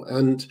 you know.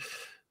 And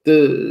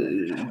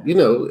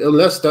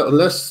unless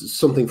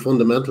something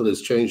fundamental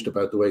has changed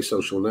about the way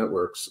social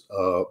networks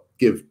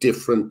give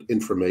different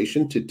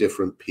information to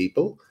different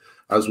people,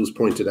 as was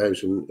pointed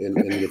out in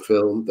the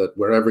film, that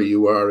wherever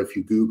you are, if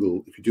you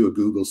do a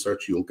Google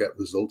search, you'll get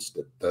results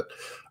that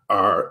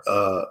are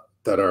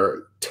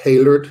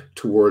tailored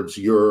towards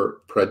your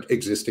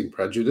existing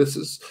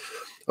prejudices.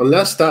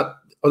 Unless that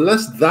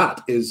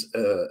is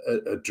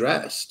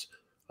addressed,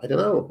 I don't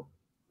know.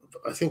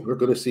 I think we're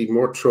going to see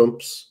more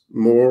Trumps,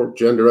 more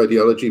gender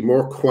ideology,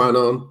 more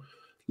QAnon,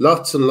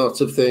 lots and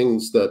lots of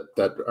things that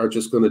are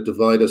just going to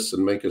divide us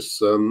and make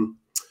us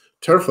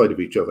terrified of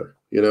each other.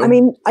 You know, I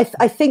mean, I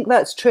think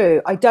that's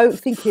true. I don't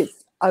think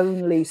it's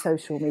only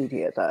social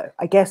media, though.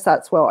 I guess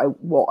that's what I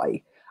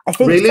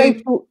think.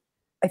 Really?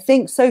 I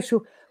think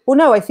social. Well,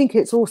 no, I think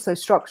it's also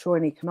structural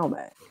and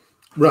economic.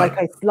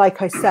 Right.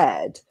 Like I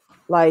said,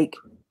 like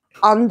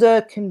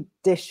under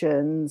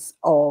conditions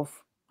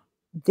of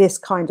this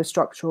kind of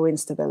structural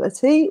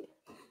instability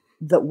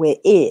that we're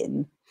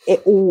in,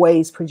 it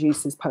always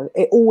produces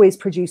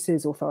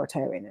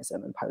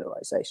authoritarianism and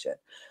polarization,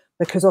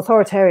 because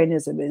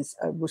authoritarianism is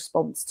a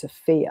response to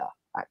fear,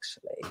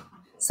 actually.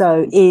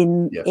 So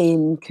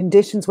in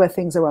conditions where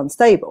things are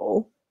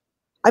unstable,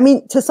 I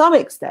mean, to some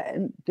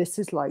extent, this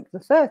is like the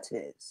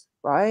 30s,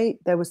 right?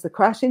 There was the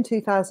crash in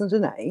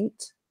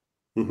 2008.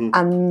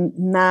 And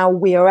now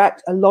we are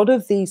at a lot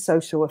of these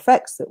social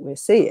effects that we're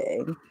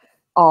seeing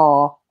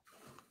are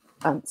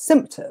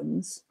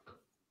symptoms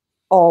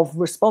of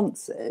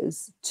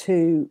responses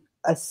to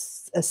a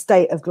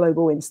state of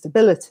global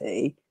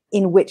instability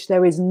in which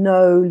there is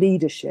no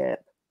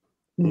leadership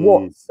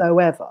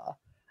whatsoever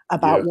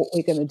about what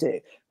we're going to do.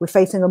 We're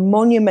facing a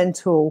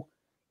monumental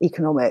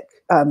economic,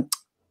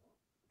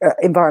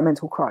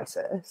 environmental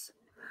crisis,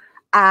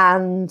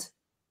 and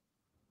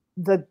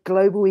the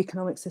global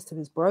economic system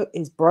is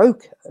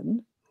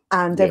broken.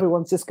 And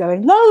everyone's just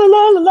going la la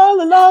la la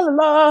la la la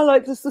la,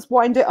 like just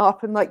wind it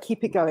up and like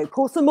keep it going.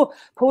 Pour some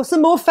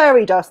more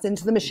fairy dust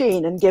into the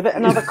machine and give it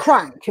another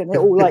crank, and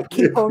it will like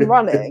keep on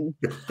running.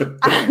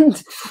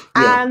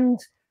 And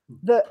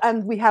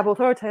we have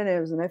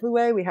authoritarianism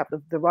everywhere. We have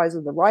the rise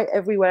of the right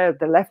everywhere.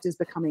 The left is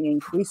becoming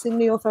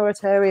increasingly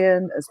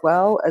authoritarian as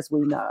well, as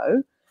we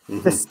know.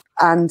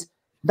 And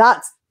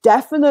that's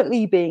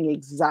definitely being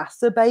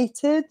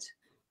exacerbated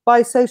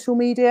by social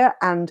media,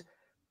 and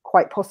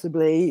quite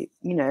possibly,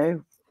 you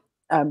know,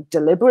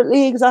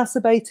 deliberately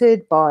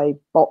exacerbated by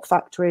bot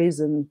factories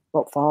and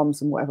bot farms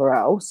and whatever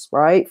else,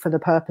 right? For the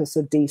purpose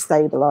of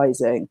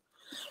destabilizing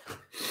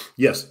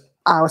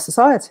our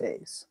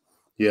societies.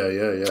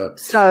 Yeah.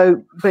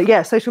 So, but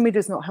yeah, social media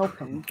is not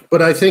helping.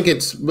 But I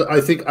guess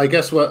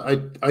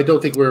I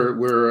don't think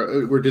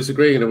we're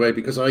disagreeing in a way,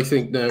 because I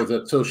think now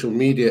that social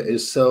media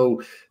is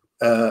so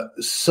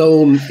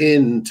sewn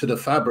into the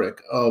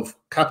fabric of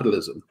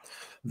capitalism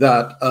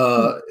that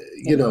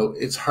you know,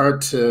 it's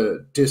hard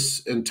to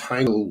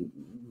disentangle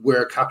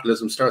where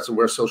capitalism starts and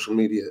where social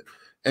media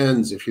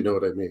ends, if you know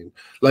what I mean.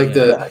 Like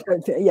I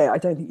don't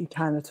think you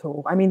can at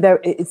all. I mean,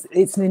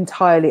 it's an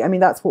entirely. I mean,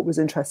 that's what was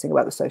interesting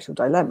about the social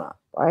dilemma,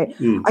 right?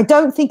 I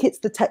don't think it's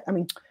the tech. I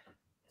mean,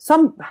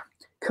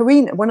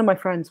 one of my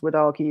friends would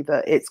argue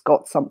that it's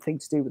got something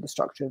to do with the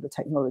structure of the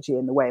technology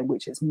and the way in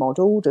which it's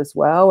modeled as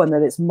well, and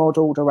that it's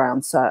modeled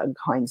around certain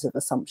kinds of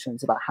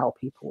assumptions about how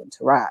people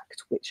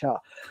interact, which are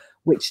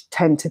which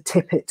tend to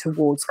tip it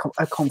towards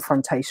a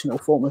confrontational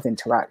form of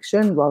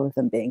interaction rather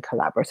than being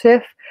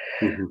collaborative.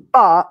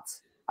 But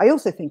I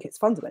also think it's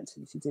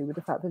fundamentally to do with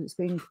the fact that it's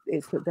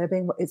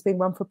being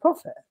run for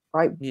profit,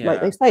 right?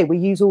 Like they say, we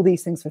use all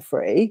these things for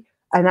free,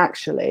 and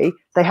actually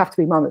they have to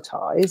be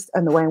monetized.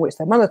 And the way in which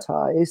they're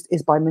monetized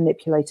is by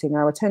manipulating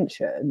our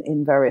attention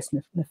in various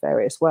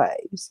nefarious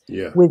ways,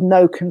 with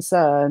no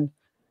concern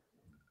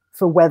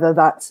for whether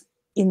that's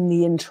in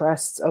the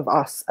interests of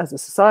us as a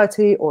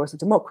society or as a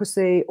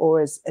democracy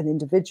or as an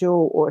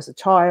individual or as a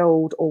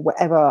child or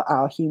whatever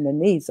our human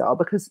needs are,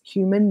 because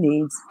human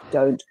needs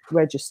don't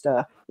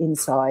register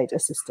inside a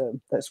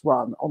system that's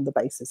run on the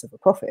basis of a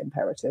profit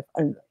imperative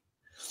only.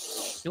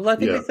 Well, I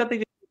think it's something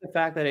to do with the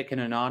fact that it can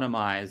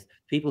anonymize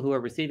people who are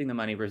receiving the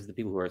money versus the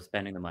people who are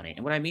spending the money.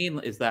 And what I mean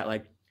is that,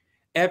 like,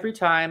 every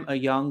time a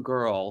young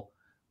girl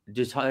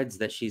decides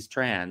that she's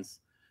trans,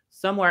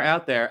 somewhere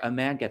out there, a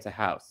man gets a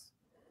house.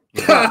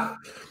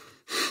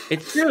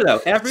 It's true though.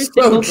 Every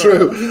single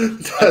true.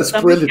 That's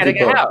brilliant.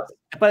 Getting a house,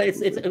 but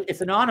it's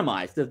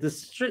anonymized.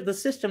 The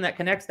system that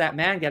connects that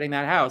man getting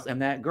that house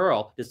and that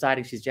girl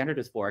deciding she's gender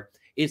dysphoric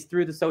is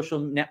through the social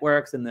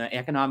networks and the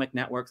economic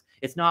networks.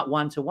 It's not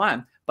one to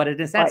one, but in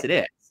a sense, it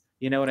is.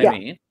 You know what I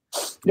mean?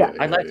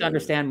 I'd like to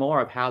understand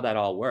more of how that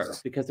all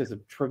works, because there's a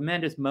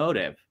tremendous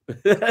motive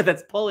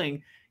that's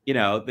pulling. You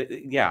know,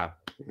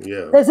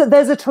 there's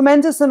a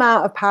tremendous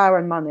amount of power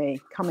and money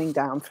coming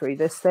down through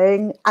this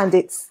thing, and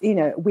it's, you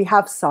know, we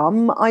have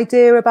some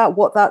idea about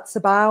what that's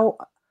about.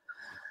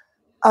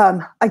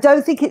 I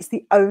don't think it's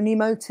the only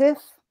motive,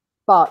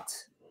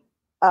 but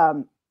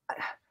at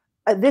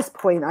this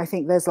point, I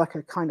think there's like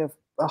a kind of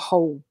a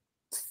whole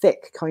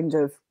thick kind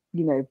of,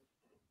 you know,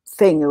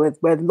 thing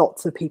where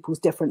lots of people's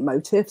different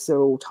motives are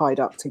all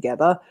tied up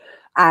together,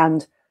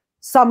 and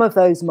some of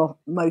those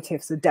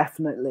motives are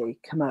definitely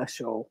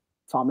commercial,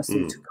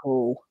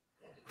 pharmaceutical,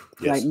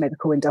 like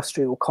medical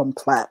industrial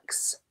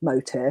complex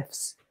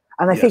motives.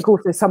 And I think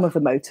also some of the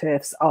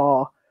motives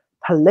are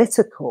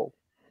political,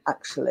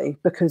 actually,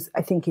 because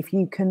I think if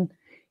you can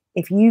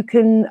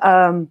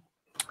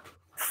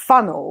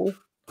funnel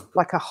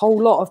like a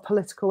whole lot of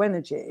political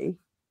energy,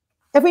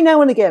 every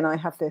now and again I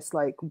have this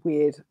like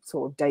weird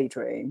sort of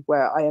daydream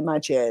where I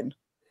imagine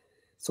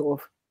sort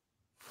of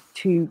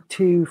 2,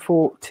 3,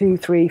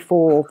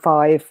 4,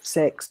 5,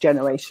 6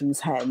 generations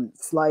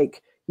hence,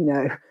 like, you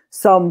know,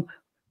 some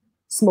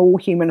small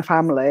human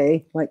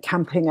family like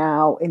camping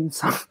out in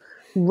some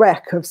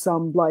wreck of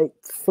some like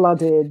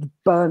flooded,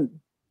 burnt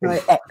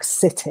like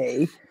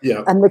ex-city,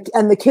 and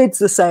the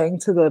kids are saying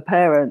to the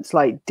parents,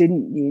 like,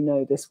 didn't you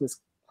know this was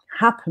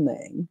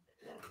happening?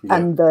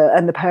 And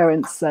the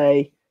parents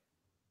say,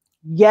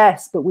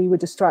 yes, but we were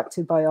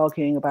distracted by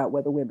arguing about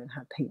whether women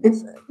had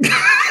penises.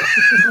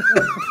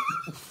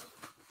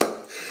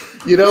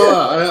 You know what?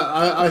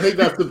 I think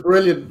that's a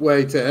brilliant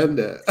way to end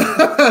it.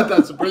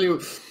 That's a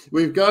brilliant.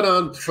 We've gone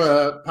on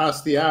for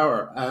past the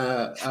hour,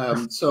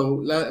 so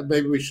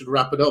maybe we should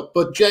wrap it up.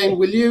 But Jane,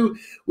 will you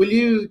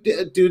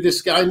do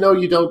this? I know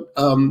you don't.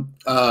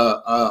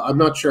 I'm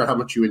not sure how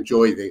much you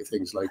enjoy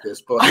things like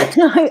this, but it's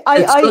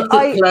such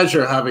a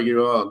pleasure having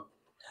you on.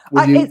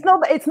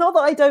 It's not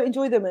that I don't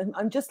enjoy them.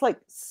 I'm just like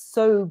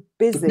so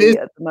busy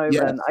at the moment.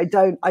 Yes.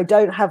 I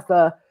don't have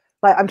the.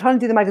 Like, I'm trying to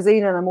do the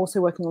magazine, and I'm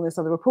also working on this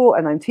other report,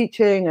 and I'm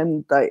teaching,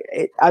 and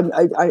I'm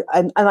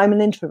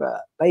an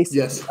introvert.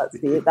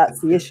 Basically,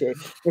 that's the issue.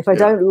 If I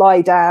don't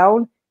lie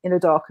down in a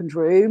darkened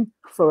room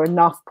for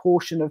enough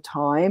portion of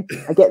time,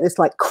 I get this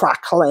like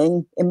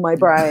crackling in my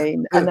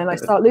brain, and then I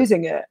start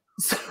losing it.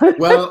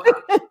 Well,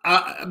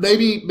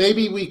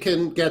 maybe we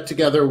can get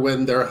together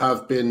when there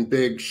have been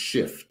big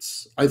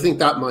shifts. I think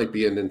that might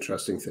be an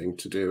interesting thing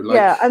to do.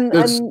 Like,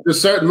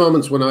 there's certain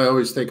moments when I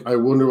always think, I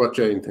wonder what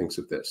Jane thinks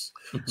of this.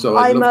 So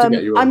I'd love to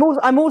get you on.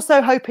 I'm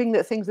also hoping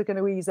that things are going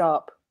to ease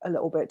up a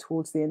little bit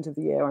towards the end of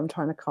the year. I'm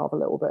trying to carve a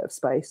little bit of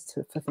space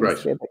for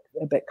things to be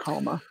a bit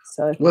calmer.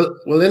 So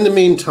well, in the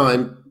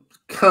meantime,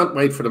 can't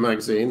wait for the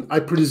magazine. I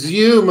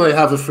presume I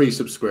have a free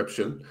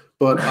subscription,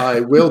 but I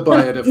will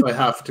buy it if I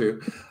have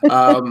to.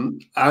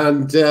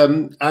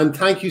 And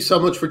thank you so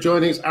much for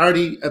joining us,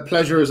 Arty. A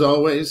pleasure as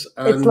always.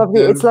 And, it's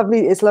lovely.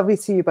 It's lovely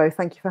to see you both.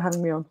 Thank you for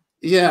having me on.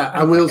 Yeah,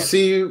 and we'll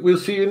see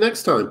you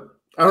next time.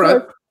 All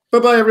right.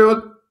 Bye-bye,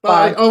 everyone.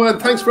 Bye. Oh,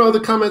 and thanks for all the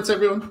comments,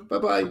 everyone.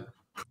 Bye-bye.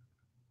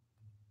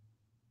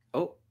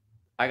 Oh,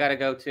 I gotta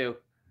go too.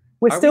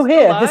 We're still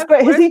here.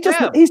 He's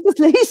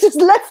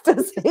just left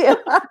us here.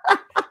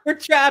 We're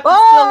trapped.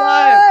 We're still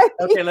alive.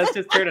 Okay, let's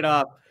just turn it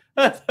off.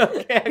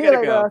 Okay, I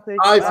gotta go.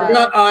 I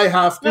forgot I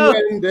have to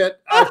end it.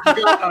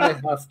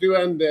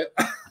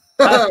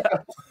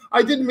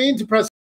 I didn't mean to press